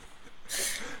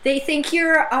 They think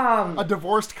you're, a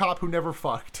divorced cop who never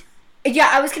fucked. Yeah,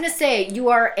 I was gonna say, you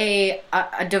are a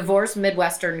divorced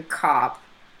Midwestern cop.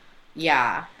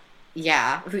 Yeah.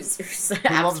 Yeah. Who's who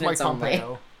loves Mike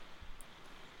Pompeo.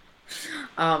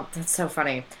 That's so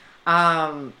funny.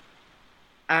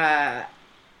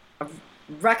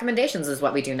 Recommendations is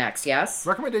what we do next, yes?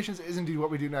 Recommendations is indeed what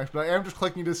we do next, but I am just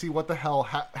clicking to see what the hell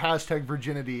hashtag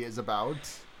virginity is about.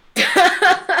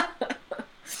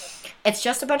 It's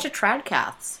just a bunch of trad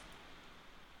cats.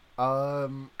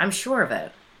 I'm sure of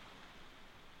it.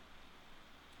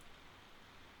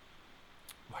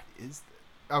 What is this?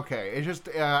 Okay, it's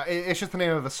just the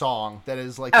name of a song that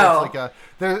is like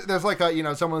there's like a, you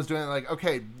know, someone's doing like,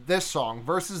 okay, this song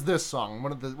versus this song.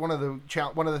 One of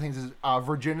the things is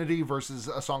virginity versus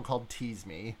a song called Tease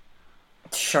Me.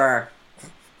 Sure.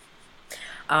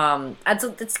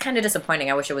 It's kind of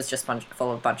disappointing. I wish it was just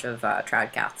full of a bunch of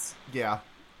trad cats. Yeah.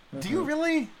 Mm-hmm. Do you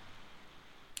really?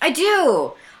 I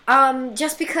do.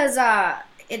 Just because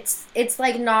it's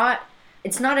like not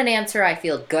an answer I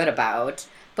feel good about.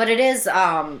 But it is,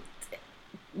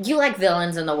 you like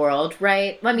villains in the world,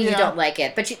 right? I mean, You don't like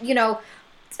it, but you know,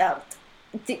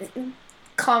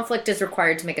 conflict is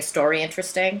required to make a story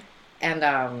interesting, and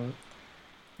I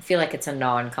feel like it's a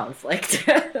non-conflict.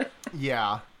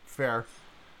 Yeah, fair.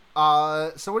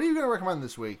 So what are you going to recommend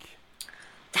this week?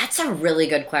 That's a really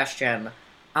good question.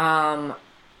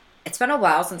 It's been a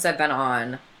while since I've been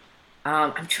on.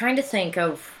 I'm trying to think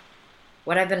of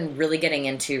what I've been really getting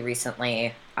into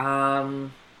recently.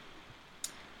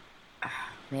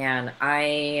 Man,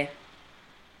 I'm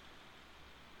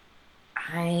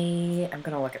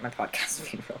gonna look at my podcast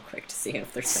feed real quick to see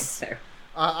if there's things there.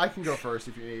 I can go first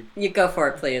if you need. You go for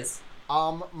it, please.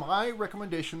 My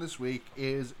recommendation this week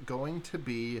is going to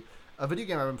be a video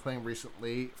game I've been playing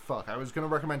recently. Fuck, I was gonna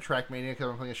recommend Trackmania because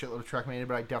I've been playing a shitload of Trackmania,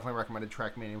 but I definitely recommended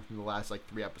Trackmania within the last like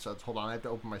 3 episodes. Hold on, I have to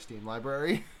open my Steam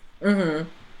library. Mm-hmm.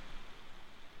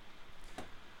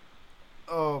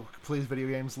 Oh, please, video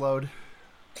games load.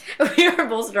 We are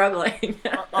both struggling.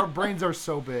 our brains are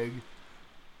so big.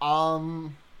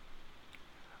 I've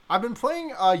been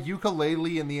playing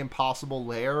Yooka-Laylee and the Impossible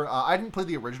Lair. I didn't play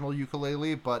the original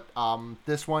Yooka-Laylee, but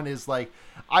this one is like,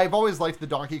 I've always liked the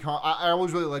Donkey Kong. I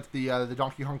always really liked the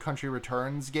Donkey Kong Country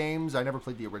Returns games. I never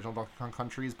played the original Donkey Kong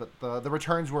Countries, but the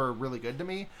Returns were really good to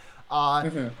me.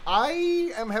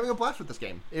 I am having a blast with this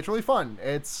game. It's really fun.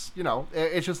 It's, you know,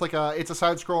 it's just like it's a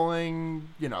side-scrolling,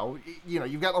 you know,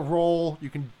 you've got a roll, you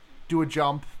can do a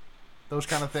jump, those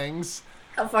kind of things.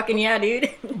 Oh, fucking yeah, dude.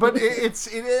 But it is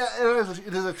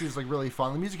actually just like really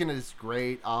fun. The music in it is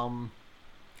great.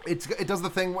 It does the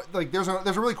thing like there's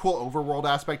a really cool overworld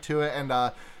aspect to it, and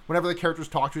whenever the characters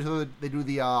talk to each other, they do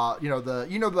the you know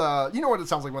what it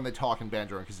sounds like when they talk in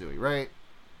Banjo and Kazooie, right?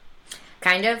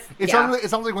 Kind of. It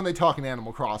sounds like when they talk in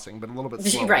Animal Crossing, but a little bit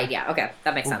slower. Right? Yeah. Okay,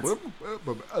 that makes sense.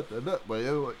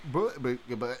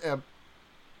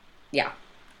 Yeah.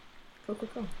 Cool.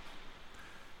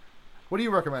 What are you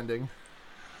recommending?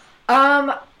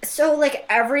 So like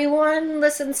everyone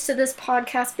listens to this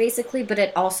podcast basically, but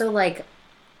it also like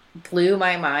blew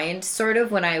my mind sort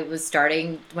of when I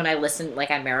listened,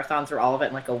 like I marathoned through all of it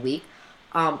in like a week.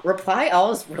 Reply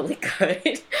All is really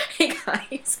good. Hey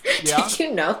guys, Did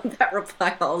you know that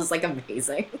Reply All is like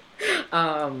amazing?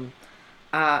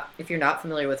 If you're not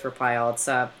familiar with Reply All,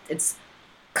 it's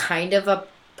kind of a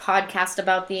podcast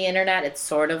about the internet. It's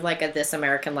sort of like a This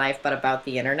American Life, but about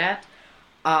the internet.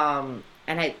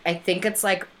 And I think it's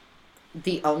like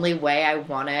the only way I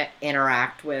want to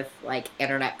interact with like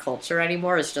internet culture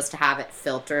anymore is just to have it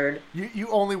filtered. You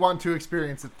only want to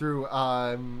experience it through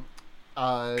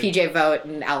PJ Vogt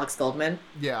and Alex Goldman.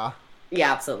 Yeah.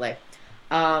 Yeah, absolutely.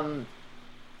 Yeah,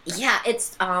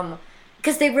 it's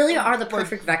because they really are the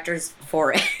perfect vectors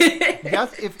for it.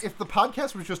 Yes, if the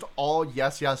podcast was just all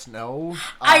yes, no.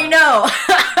 I know.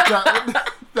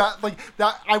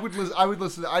 that I would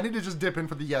listen. I need to just dip in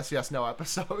for the Yes Yes No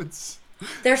episodes.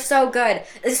 They're so good.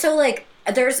 So like,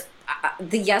 there's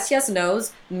the Yes Yes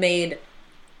No's made.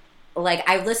 Like,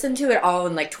 I listened to it all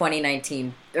in like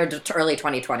 2019 or early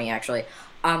 2020 actually,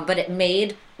 but it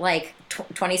made like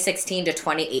 2016 to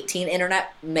 2018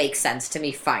 internet make sense to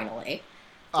me finally.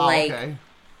 Oh, like, okay.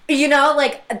 You know,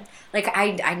 like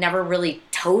I never really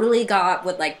totally got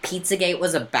what like Pizzagate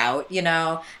was about, you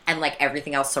know, and like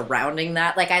everything else surrounding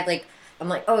that. Like I'm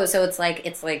like, oh, so it's like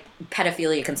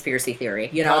pedophilia conspiracy theory,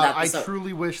 you know? God, I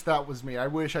truly wish that was me. I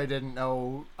wish I didn't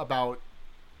know about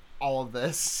all of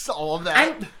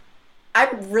that.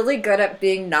 I'm really good at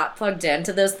being not plugged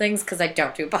into those things because I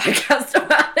don't do podcasts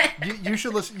about it. You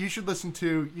should listen. You should listen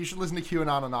to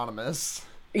QAnon Anonymous.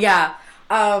 Yeah.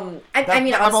 I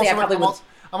mean, honestly, I probably would.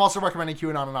 I'm also recommending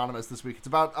QAnon Anonymous this week. It's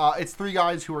about it's three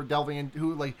guys who are delving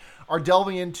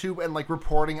into and like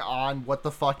reporting on what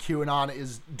the fuck QAnon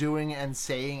is doing and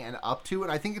saying and up to.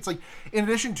 And I think it's like, in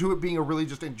addition to it being a really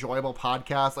just enjoyable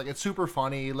podcast, like it's super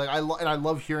funny. Like I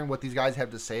love hearing what these guys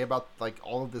have to say about like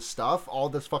all of this stuff, all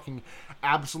this fucking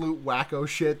absolute wacko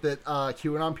shit that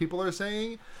QAnon people are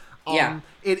saying. Yeah.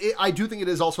 I do think it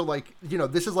is also like, you know,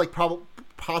 this is like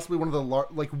possibly one of the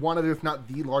one of, if not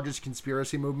the largest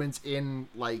conspiracy movements in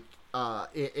like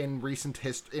in recent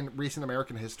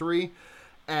American history,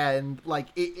 and like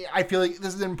I feel like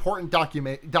this is an important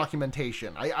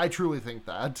documentation. I truly think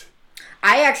that.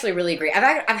 I actually really agree.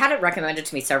 I've had it recommended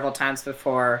to me several times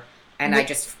before, and I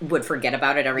just would forget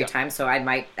about it every time. So I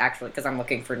might actually, because I'm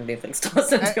looking for new things to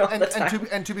listen to all the time.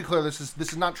 And to be clear, this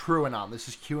is not TrueAnon. This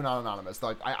is QAnon Anonymous.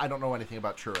 Like I don't know anything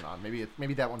about TrueAnon.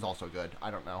 Maybe that one's also good. I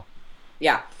don't know.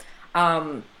 Yeah.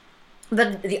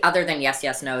 But the other than Yes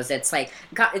Yes No's, it's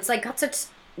got such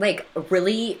like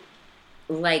really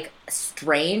like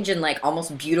strange and like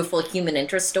almost beautiful human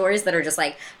interest stories that are just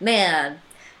like, man,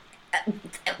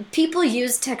 people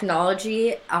use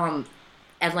technology and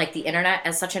like the internet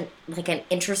as such an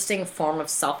interesting form of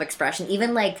self-expression.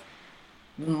 Even like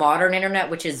modern internet,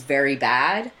 which is very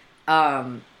bad.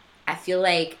 I feel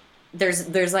like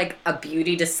there's like a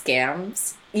beauty to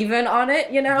scams even on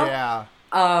it, you know? Yeah.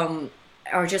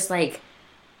 Or just like,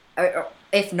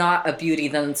 if not a beauty,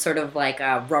 then sort of like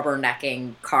a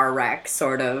rubbernecking car wreck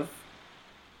sort of.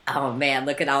 Oh man,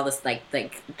 look at all this like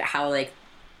how like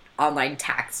online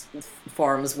tax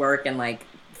forums work and like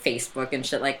Facebook and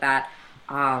shit like that.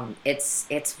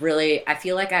 It's really, I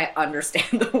feel like I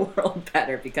understand the world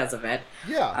better because of it.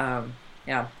 Yeah.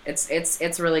 Yeah.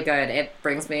 It's really good. It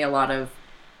brings me a lot of,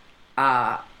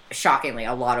 shockingly,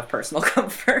 a lot of personal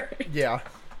comfort. Yeah.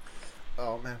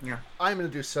 Oh man, yeah. I'm gonna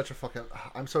do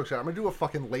I'm so excited. I'm gonna do a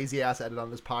fucking lazy ass edit on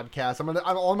this podcast.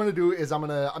 All I'm gonna do is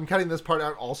I'm cutting this part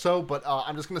out also, but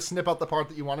I'm just gonna snip out the part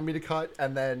that you wanted me to cut,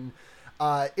 and then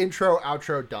intro,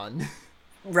 outro, done.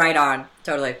 Right on,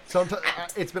 totally. So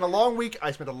it's been a long week.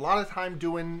 I spent a lot of time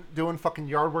doing fucking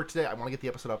yard work today. I want to get the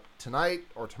episode up tonight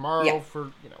or tomorrow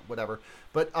for whatever.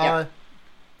 But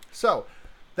so.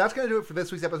 That's going to do it for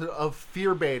this week's episode of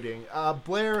Fear Baiting.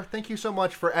 Blair, thank you so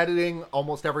much for editing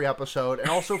almost every episode and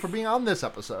also for being on this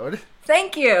episode.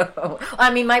 Thank you.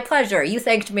 I mean, my pleasure. You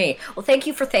thanked me. Well, thank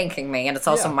you for thanking me, and it's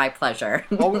also my pleasure.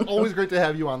 always great to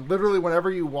have you on. Literally,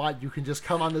 whenever you want, you can just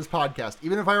come on this podcast.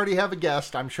 Even if I already have a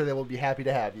guest, I'm sure they will be happy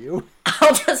to have you.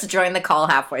 I'll just join the call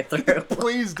halfway through.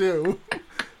 Please do.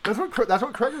 That's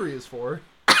what Gregory is for.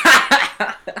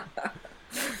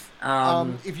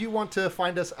 If you want to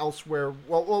find us elsewhere,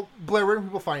 well, Blair, where do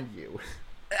people find you?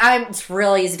 It's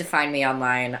real easy to find me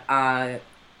online. At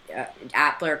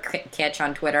Blair Kitch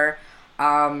on Twitter.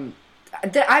 I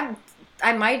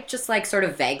might just like sort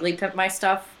of vaguely pimp my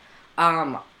stuff.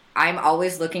 I'm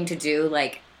always looking to do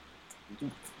like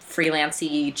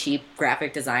freelancey, cheap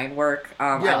graphic design work.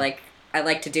 I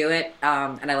like to do it,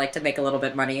 and I like to make a little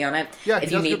bit of money on it. Yeah,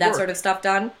 if you need that sort of stuff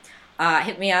done,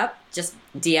 hit me up. Just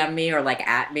DM me or like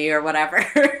at me or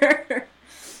whatever.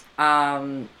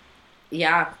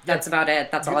 Yeah, that's about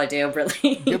it. That's all I do,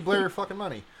 really. Give Blair your fucking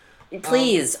money.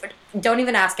 Please, don't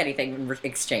even ask anything in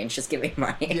exchange. Just give me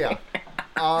money. Yeah.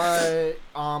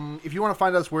 If you want to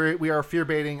find us, we are Fear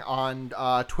Baiting on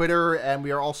Twitter, and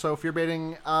we are also Fear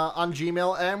Baiting on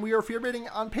Gmail, and we are Fear Baiting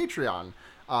on Patreon.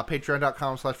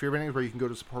 Patreon.com/fearbaiting is where you can go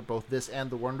to support both this and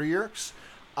the Wonder Yerks.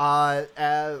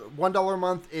 $1 a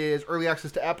month is early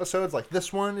access to episodes. Like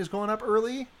this one is going up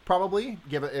early, probably.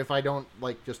 If my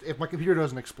computer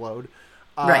doesn't explode.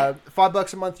 Right.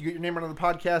 $5 a month, you get your name right on the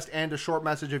podcast and a short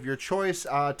message of your choice.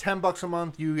 $10 a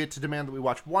month, you get to demand that we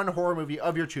watch one horror movie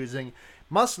of your choosing.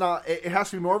 It has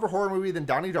to be more of a horror movie than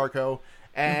Donnie Darko,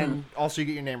 and also you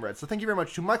get your name read. So thank you very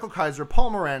much to Michael Kaiser,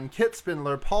 Paul Moran, Kit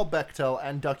Spindler, Paul Bechtel,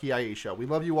 and Ducky Aisha. We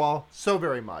love you all so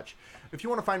very much. If you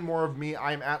want to find more of me,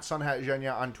 I am at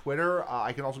SunhatGenya on Twitter.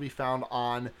 I can also be found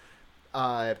on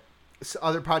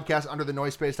other podcasts under the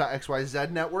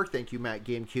Noisepace.xyz network. Thank you, Matt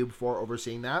GameCube, for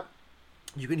overseeing that.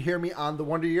 You can hear me on The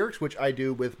Wonder Years, which I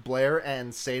do with Blair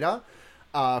and Seda,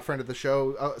 friend of the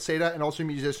show, Seda, and also a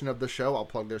musician of the show. I'll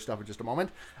plug their stuff in just a moment.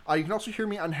 You can also hear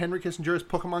me on Henry Kissinger's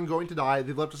Pokemon Going to Die.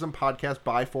 They've left us some podcasts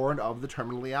by, for, and of the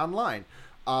Terminally Online.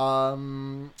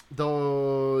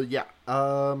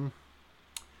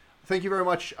 Thank you very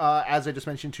much, as I just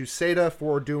mentioned, to Seda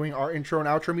for doing our intro and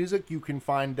outro music. You can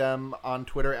find them on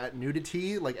Twitter at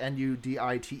Nudity, like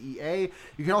Nuditea.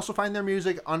 You can also find their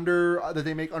music that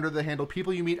they make under the handle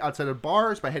People You Meet Outside of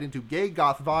Bars by heading to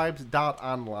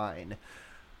gaygothvibes.online.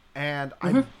 And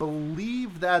I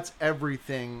believe that's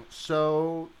everything.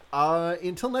 So,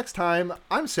 until next time,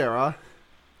 I'm Sarah.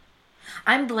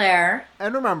 I'm Blair.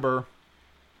 And remember,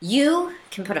 you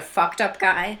can put a fucked up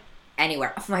guy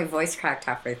anywhere. Oh, my voice cracked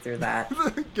halfway through that.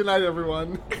 Good night,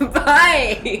 everyone.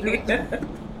 Bye.